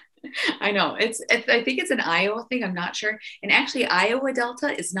 Yeah, I know. I think it's an Iowa thing. I'm not sure. And actually, Iowa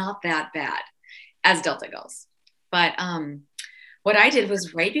Delta is not that bad as Delta goes. But what I did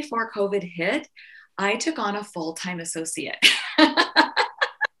was right before COVID hit, I took on a full-time associate.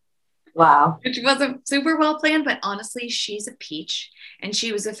 Wow. Which wasn't super well planned, but honestly, she's a peach and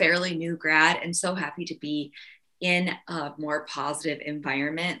she was a fairly new grad and so happy to be in a more positive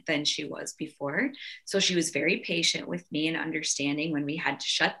environment than she was before. So she was very patient with me and understanding when we had to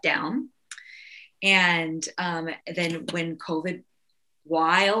shut down. And then when COVID,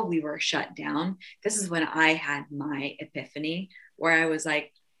 while we were shut down, this is when I had my epiphany where I was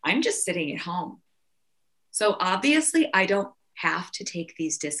like, I'm just sitting at home. So obviously I don't have to take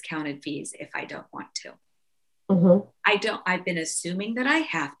these discounted fees if I don't want to. Mm-hmm. I've been assuming that I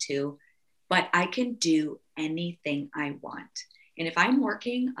have to, but I can do anything I want. And if I'm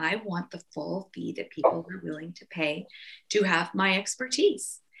working, I want the full fee that people are willing to pay to have my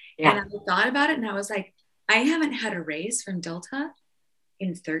expertise. Yeah. And I thought about it and I was like, I haven't had a raise from Delta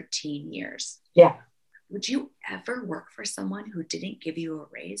in 13 years. Yeah. Would you ever work for someone who didn't give you a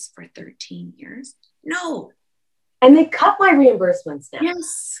raise for 13 years? No. And they cut my reimbursements now.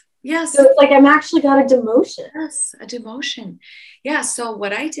 Yes. Yes. So it's like I'm actually got a demotion. Yes, a demotion. Yeah. So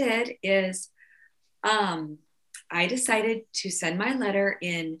what I did is I decided to send my letter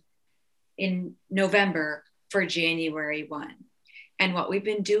in November for January 1. And what we've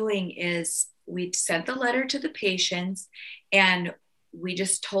been doing is we sent the letter to the patients and we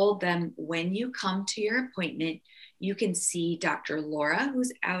just told them when you come to your appointment, you can see Dr. Laura,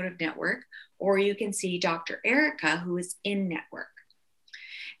 who's out of network, or you can see Dr. Erica, who is in network.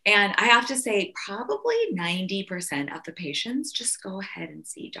 And I have to say, probably 90% of the patients just go ahead and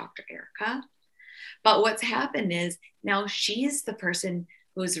see Dr. Erica. But what's happened is now she's the person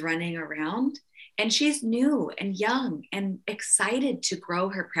who's running around and she's new and young and excited to grow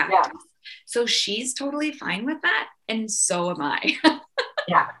her practice. Yeah. So she's totally fine with that. And so am I.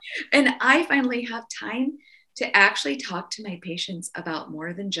 Yeah. And I finally have time to actually talk to my patients about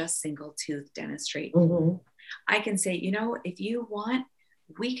more than just single tooth dentistry. Mm-hmm. I can say, if you want,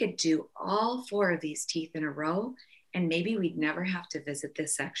 we could do all 4 of these teeth in a row and maybe we'd never have to visit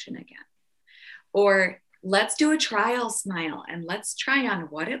this section again. Or let's do a trial smile and let's try on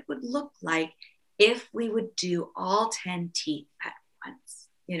what it would look like if we would do all 10 teeth at once.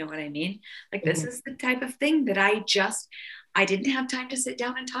 You know what I mean? Like this is the type of thing that I didn't have time to sit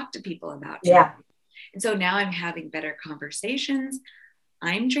down and talk to people about. Yeah. And so now I'm having better conversations.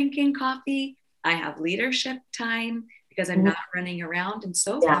 I'm drinking coffee. I have leadership time because I'm not running around. And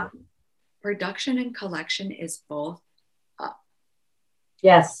so far, production and collection is both up.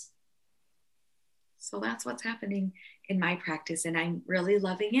 Yes. So that's what's happening in my practice. And I'm really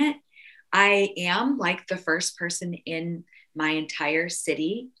loving it. I am like the first person in my entire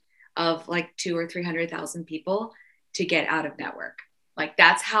city of like 200,000 or 300,000 people to get out of network. Like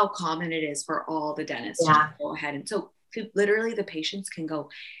that's how common it is for all the dentists to go ahead. And so literally the patients can go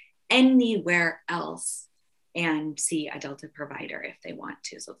anywhere else and see a Delta provider if they want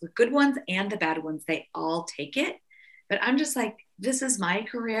to. So the good ones and the bad ones, they all take it. But I'm just like, this is my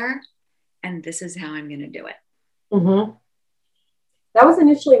career and this is how I'm going to do it. Mm-hmm. That was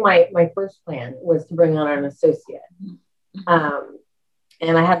initially my first plan was to bring on an associate. Mm-hmm.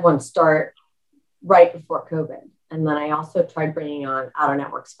 And I had one start right before COVID. And then I also tried bringing on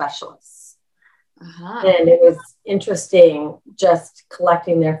out-of-network specialists. And it was interesting just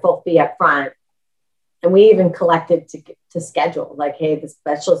collecting their full fee up front. And we even collected to schedule, like, hey, the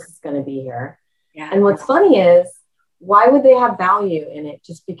specialist is going to be here. Yeah. And what's funny is, why would they have value in it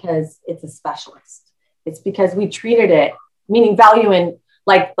just because it's a specialist? It's because we treated it, meaning value in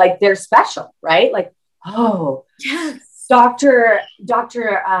like they're special, right? Like, oh, yes, Dr.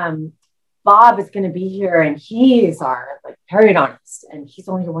 Bob is going to be here and he is our periodontist and he's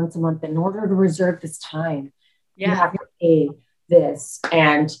only here once a month. In order to reserve this time, you have to pay this.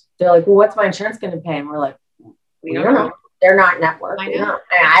 And they're like, well, what's my insurance going to pay? And we're like, we don't know. They're not network.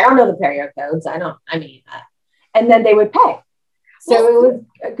 I don't know the perio codes. And then they would pay. So it was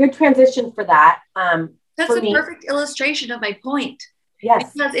a good transition for that. That's a perfect illustration of my point.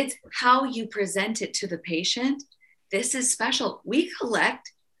 Yes. Because it's how you present it to the patient. This is special. We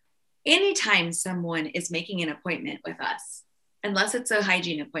collect anytime someone is making an appointment with us, unless it's a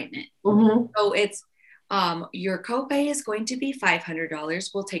hygiene appointment. Mm-hmm. So it's your copay is going to be $500.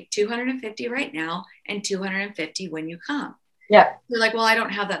 We'll take $250 right now and $250 when you come. Yeah. You're like, well, I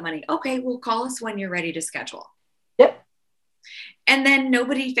don't have that money. Okay, well, call us when you're ready to schedule. Yep. And then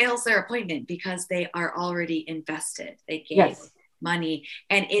nobody fails their appointment because they are already invested. They gave money,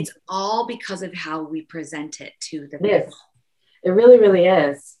 and it's all because of how we present it to the patient. It really, really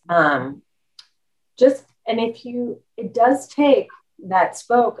is. It does take that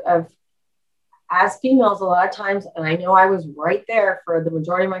spoke of, as females, a lot of times, and I know I was right there for the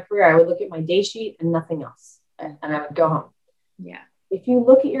majority of my career, I would look at my day sheet and nothing else, and I would go home. Yeah. If you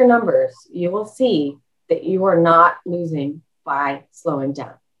look at your numbers, you will see that you are not losing by slowing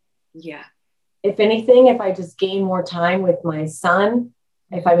down. Yeah. If anything, if I just gain more time with my son,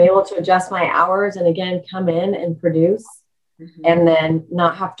 if I'm able to adjust my hours and again, come in and produce, and then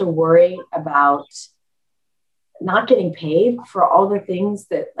not have to worry about not getting paid for all the things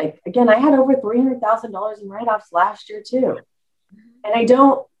that, like, again, I had over $300,000 in write-offs last year too. And I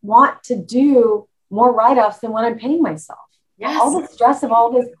don't want to do more write-offs than what I'm paying myself. Yes. All the stress of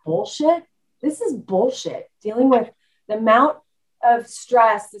all this bullshit. This is bullshit. Dealing with the amount of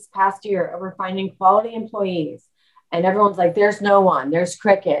stress this past year over finding quality employees. And everyone's like, there's no one, there's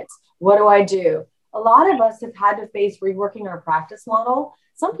crickets. What do I do? A lot of us have had to face reworking our practice model.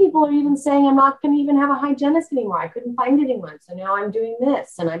 Some people are even saying, I'm not going to even have a hygienist anymore. I couldn't find anyone. So now I'm doing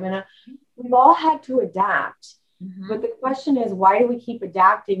this, and we've all had to adapt. But the question is, why do we keep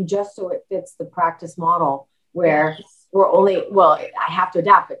adapting just so it fits the practice model where I have to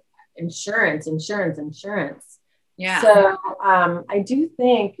adapt, but insurance. Yeah. So I do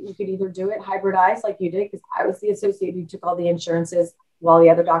think you could either do it hybridized like you did, because I was the associate who took all the insurances while the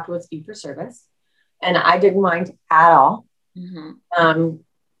other doctor was fee for service. And I didn't mind at all.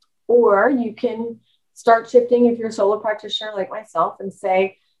 Or you can start shifting if you're a solo practitioner like myself and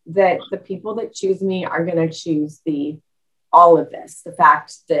say that the people that choose me are going to choose all of this. The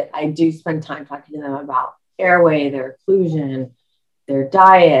fact that I do spend time talking to them about airway, their occlusion, their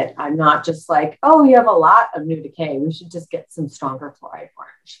diet. I'm not just like, oh, you have a lot of new decay. We should just get some stronger fluoride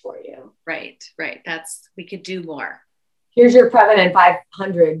varnish for you. Right. We could do more. Here's your Prevenant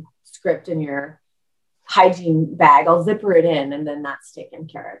 500 script in your hygiene bag. I'll zipper it in, and then that's taken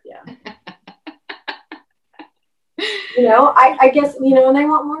care of. Yeah. I guess, and I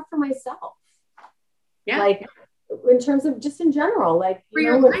want more for myself. Yeah. Like in terms of just in general, like for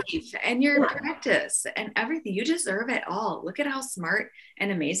your life and your practice and everything, you deserve it all. Look at how smart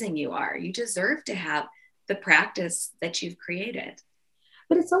and amazing you are. You deserve to have the practice that you've created.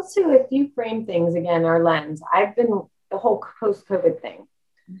 But it's also, if you frame things again, our lens, I've been the whole post-COVID thing.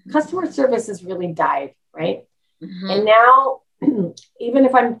 Customer service has really died, right? And now, even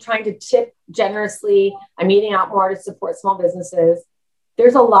if I'm trying to tip generously, I'm eating out more to support small businesses.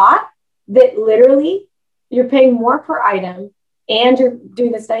 There's a lot that literally you're paying more per item and you're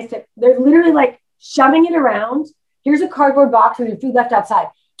doing this nice tip. They're literally like shoving it around. Here's a cardboard box with your food left outside.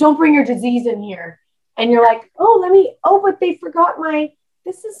 Don't bring your disease in here. And you're like, but they forgot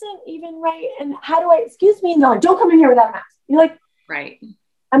this isn't even right. And excuse me? No, don't come in here without a mask. You're like, right.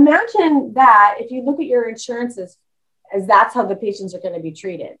 Imagine that if you look at your insurances as that's how the patients are going to be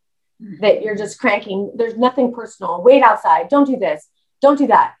treated, that you're just cranking. There's nothing personal. Wait outside. Don't do this. Don't do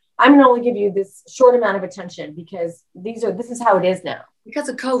that. I'm going to only give you this short amount of attention because this is how it is now. Because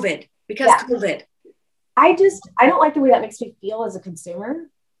of COVID. COVID. I don't like the way that makes me feel as a consumer.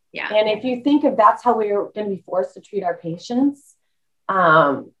 Yeah. And if you think of that's how we're going to be forced to treat our patients,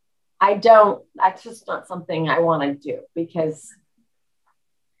 that's just not something I want to do, because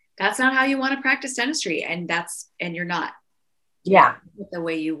that's not how you want to practice dentistry. And you're not. Yeah. The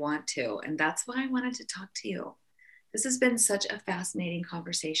way you want to. And that's why I wanted to talk to you. This has been such a fascinating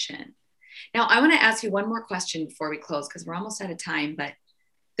conversation. Now, I want to ask you one more question before we close, because we're almost out of time, but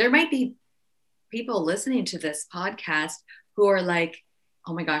there might be people listening to this podcast who are like,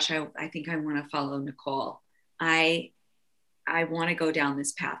 oh my gosh, I think I want to follow Nicole. I want to go down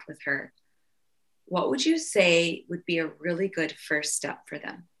this path with her. What would you say would be a really good first step for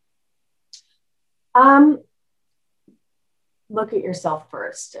them? Look at yourself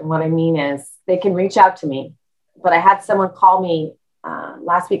first. And what I mean is they can reach out to me, but I had someone call me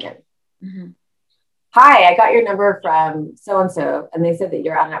last weekend. Hi, I got your number from so-and-so, and they said that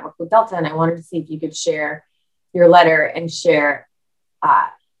you're out of network with Delta, and I wanted to see if you could share your letter and share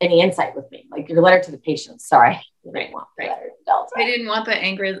any insight with me, like your letter to the patients. Sorry. You Right. didn't want the Right. letter to Delta. I didn't want the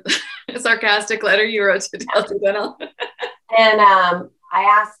angry, sarcastic letter you wrote to Delta Dental. And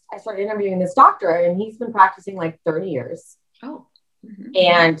I started interviewing this doctor, and he's been practicing like 30 years. Oh. Mm-hmm.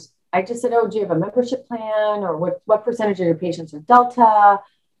 And I just said, oh, do you have a membership plan, or what percentage of your patients are Delta?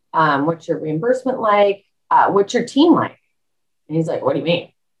 What's your reimbursement like? What's your team like? And he's like, what do you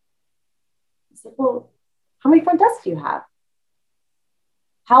mean? I said, well, how many front desks do you have?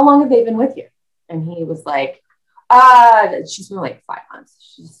 How long have they been with you? And he was like, she's been like 5 months.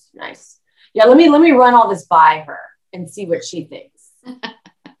 She's nice. Yeah, let me run all this by her and see what she thinks.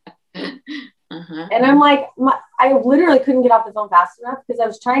 And I'm like, I literally couldn't get off the phone fast enough because I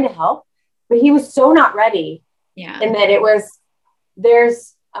was trying to help, but he was so not ready. Yeah. And that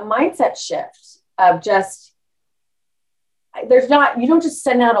there's a mindset shift of just, you don't just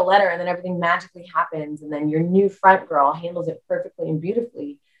send out a letter and then everything magically happens. And then your new front girl handles it perfectly and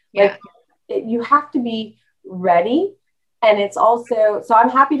beautifully. Yeah. Like you have to be ready. And it's also, so I'm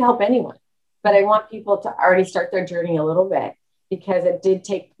happy to help anyone, but I want people to already start their journey a little bit, because it did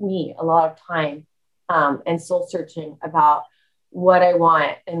take me a lot of time and soul searching about what I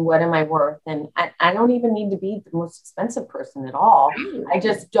want and what am I worth. And I don't even need to be the most expensive person at all. I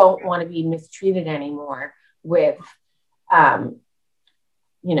just don't want to be mistreated anymore with,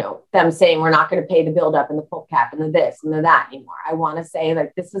 them saying we're not going to pay the build up and the pull cap and the this and the that anymore. I want to say,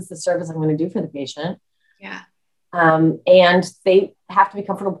 like, this is the service I'm going to do for the patient. Yeah. And they have to be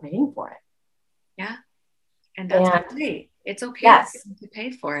comfortable paying for it. Yeah. And that's okay. It's okay to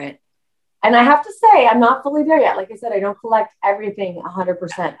pay for it. And I have to say, I'm not fully there yet. Like I said, I don't collect everything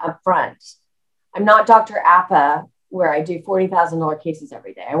 100% upfront. I'm not Dr. Appa, where I do $40,000 cases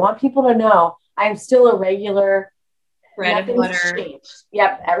every day. I want people to know I'm still a regular bread and butter. Changed.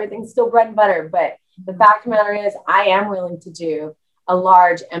 Yep, everything's still bread and butter. But the fact of the matter is, I am willing to do a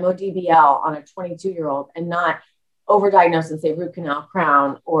large MODBL on a 22-year-old and not overdiagnose and say root canal,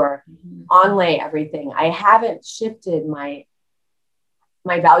 crown, or onlay everything. I haven't shifted my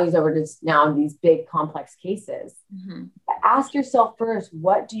values over to now these big complex cases. But ask yourself first,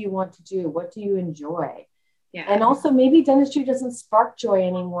 what do you want to do? What do you enjoy? Yeah. And also, maybe dentistry doesn't spark joy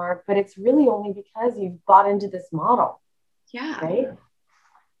anymore, but it's really only because you've bought into this model. Yeah. Right.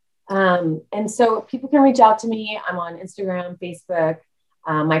 And so people can reach out to me. I'm on Instagram, Facebook.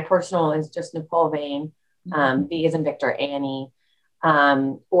 My personal is just Nicole Vane, V as in Victor, Annie.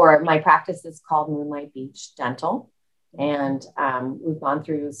 Or my practice is called Moonlight Beach Dental. And we've gone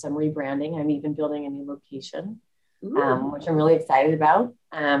through some rebranding. I'm even building a new location, which I'm really excited about.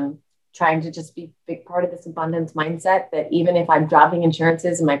 Trying to just be a big part of this abundance mindset, that even if I'm dropping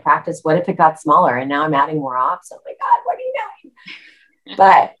insurances in my practice, what if it got smaller and now I'm adding more ops? Oh my God, what are you doing?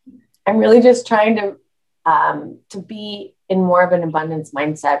 But I'm really just trying to be in more of an abundance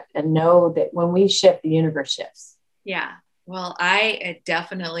mindset and know that when we shift, the universe shifts. Yeah. Well, I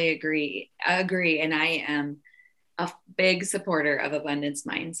definitely agree. And I am a big supporter of abundance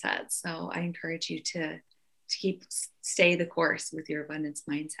mindset. So I encourage you to stay the course with your abundance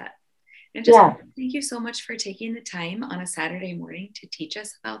mindset. And just thank you so much for taking the time on a Saturday morning to teach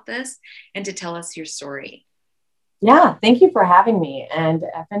us about this and to tell us your story. Yeah, thank you for having me. And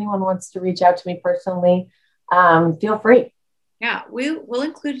if anyone wants to reach out to me personally, feel free. Yeah, we'll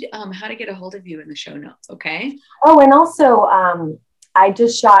include how to get a hold of you in the show notes. Okay. Oh, and also, I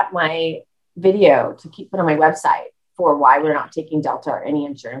just shot my video to keep put on my website for why we're not taking Delta or any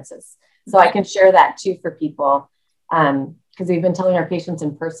insurances. So I can share that too for people. Because we've been telling our patients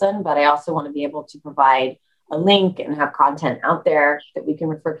in person, but I also want to be able to provide a link and have content out there that we can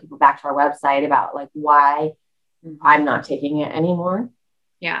refer people back to our website about, like, why I'm not taking it anymore.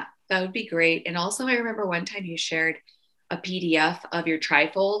 Yeah, that would be great. And also, I remember one time you shared a PDF of your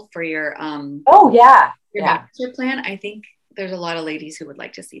trifold for your membership plan. I think there's a lot of ladies who would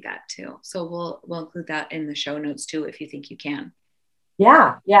like to see that too. So we'll include that in the show notes too, if you think you can.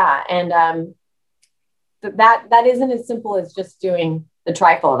 Yeah. And that isn't as simple as just doing the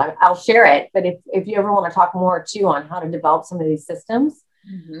trifold. I'll share it, but if you ever want to talk more too on how to develop some of these systems,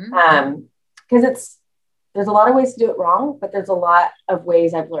 because there's a lot of ways to do it wrong, but there's a lot of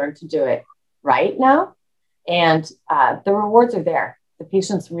ways I've learned to do it right now. And the rewards are there. The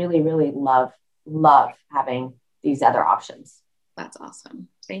patients really, really love having these other options. That's awesome.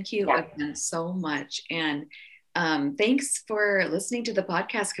 Thank you again so much. And thanks for listening to the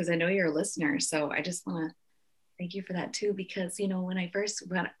podcast, because I know you're a listener. So I just want to thank you for that too, because, when I first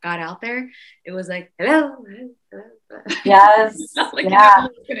got out there, it was like, hello. Yes. Like, I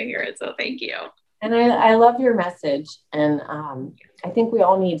was going to hear it. So thank you. And I love your message. And I think we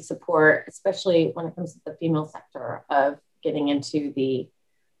all need support, especially when it comes to the female sector, of getting into the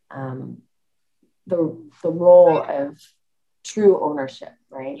the role of true ownership,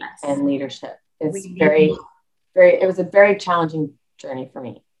 right? Yes. And leadership is very, it was a very challenging journey for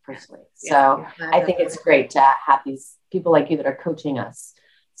me personally. So I think it's great to have these people like you that are coaching us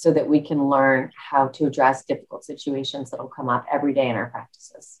so that we can learn how to address difficult situations that will come up every day in our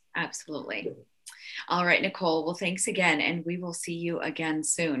practices. Absolutely. All right, Nicole. Well, thanks again. And we will see you again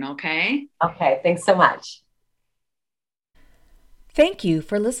soon. Okay. Okay. Thanks so much. Thank you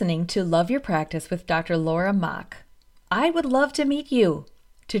for listening to Love Your Practice with Dr. Laura Mach. I would love to meet you.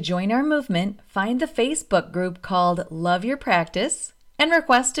 To join our movement, find the Facebook group called Love Your Practice and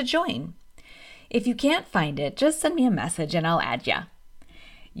request to join. If you can't find it, just send me a message and I'll add ya.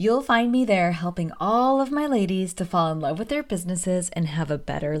 You'll find me there helping all of my ladies to fall in love with their businesses and have a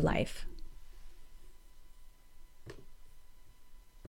better life.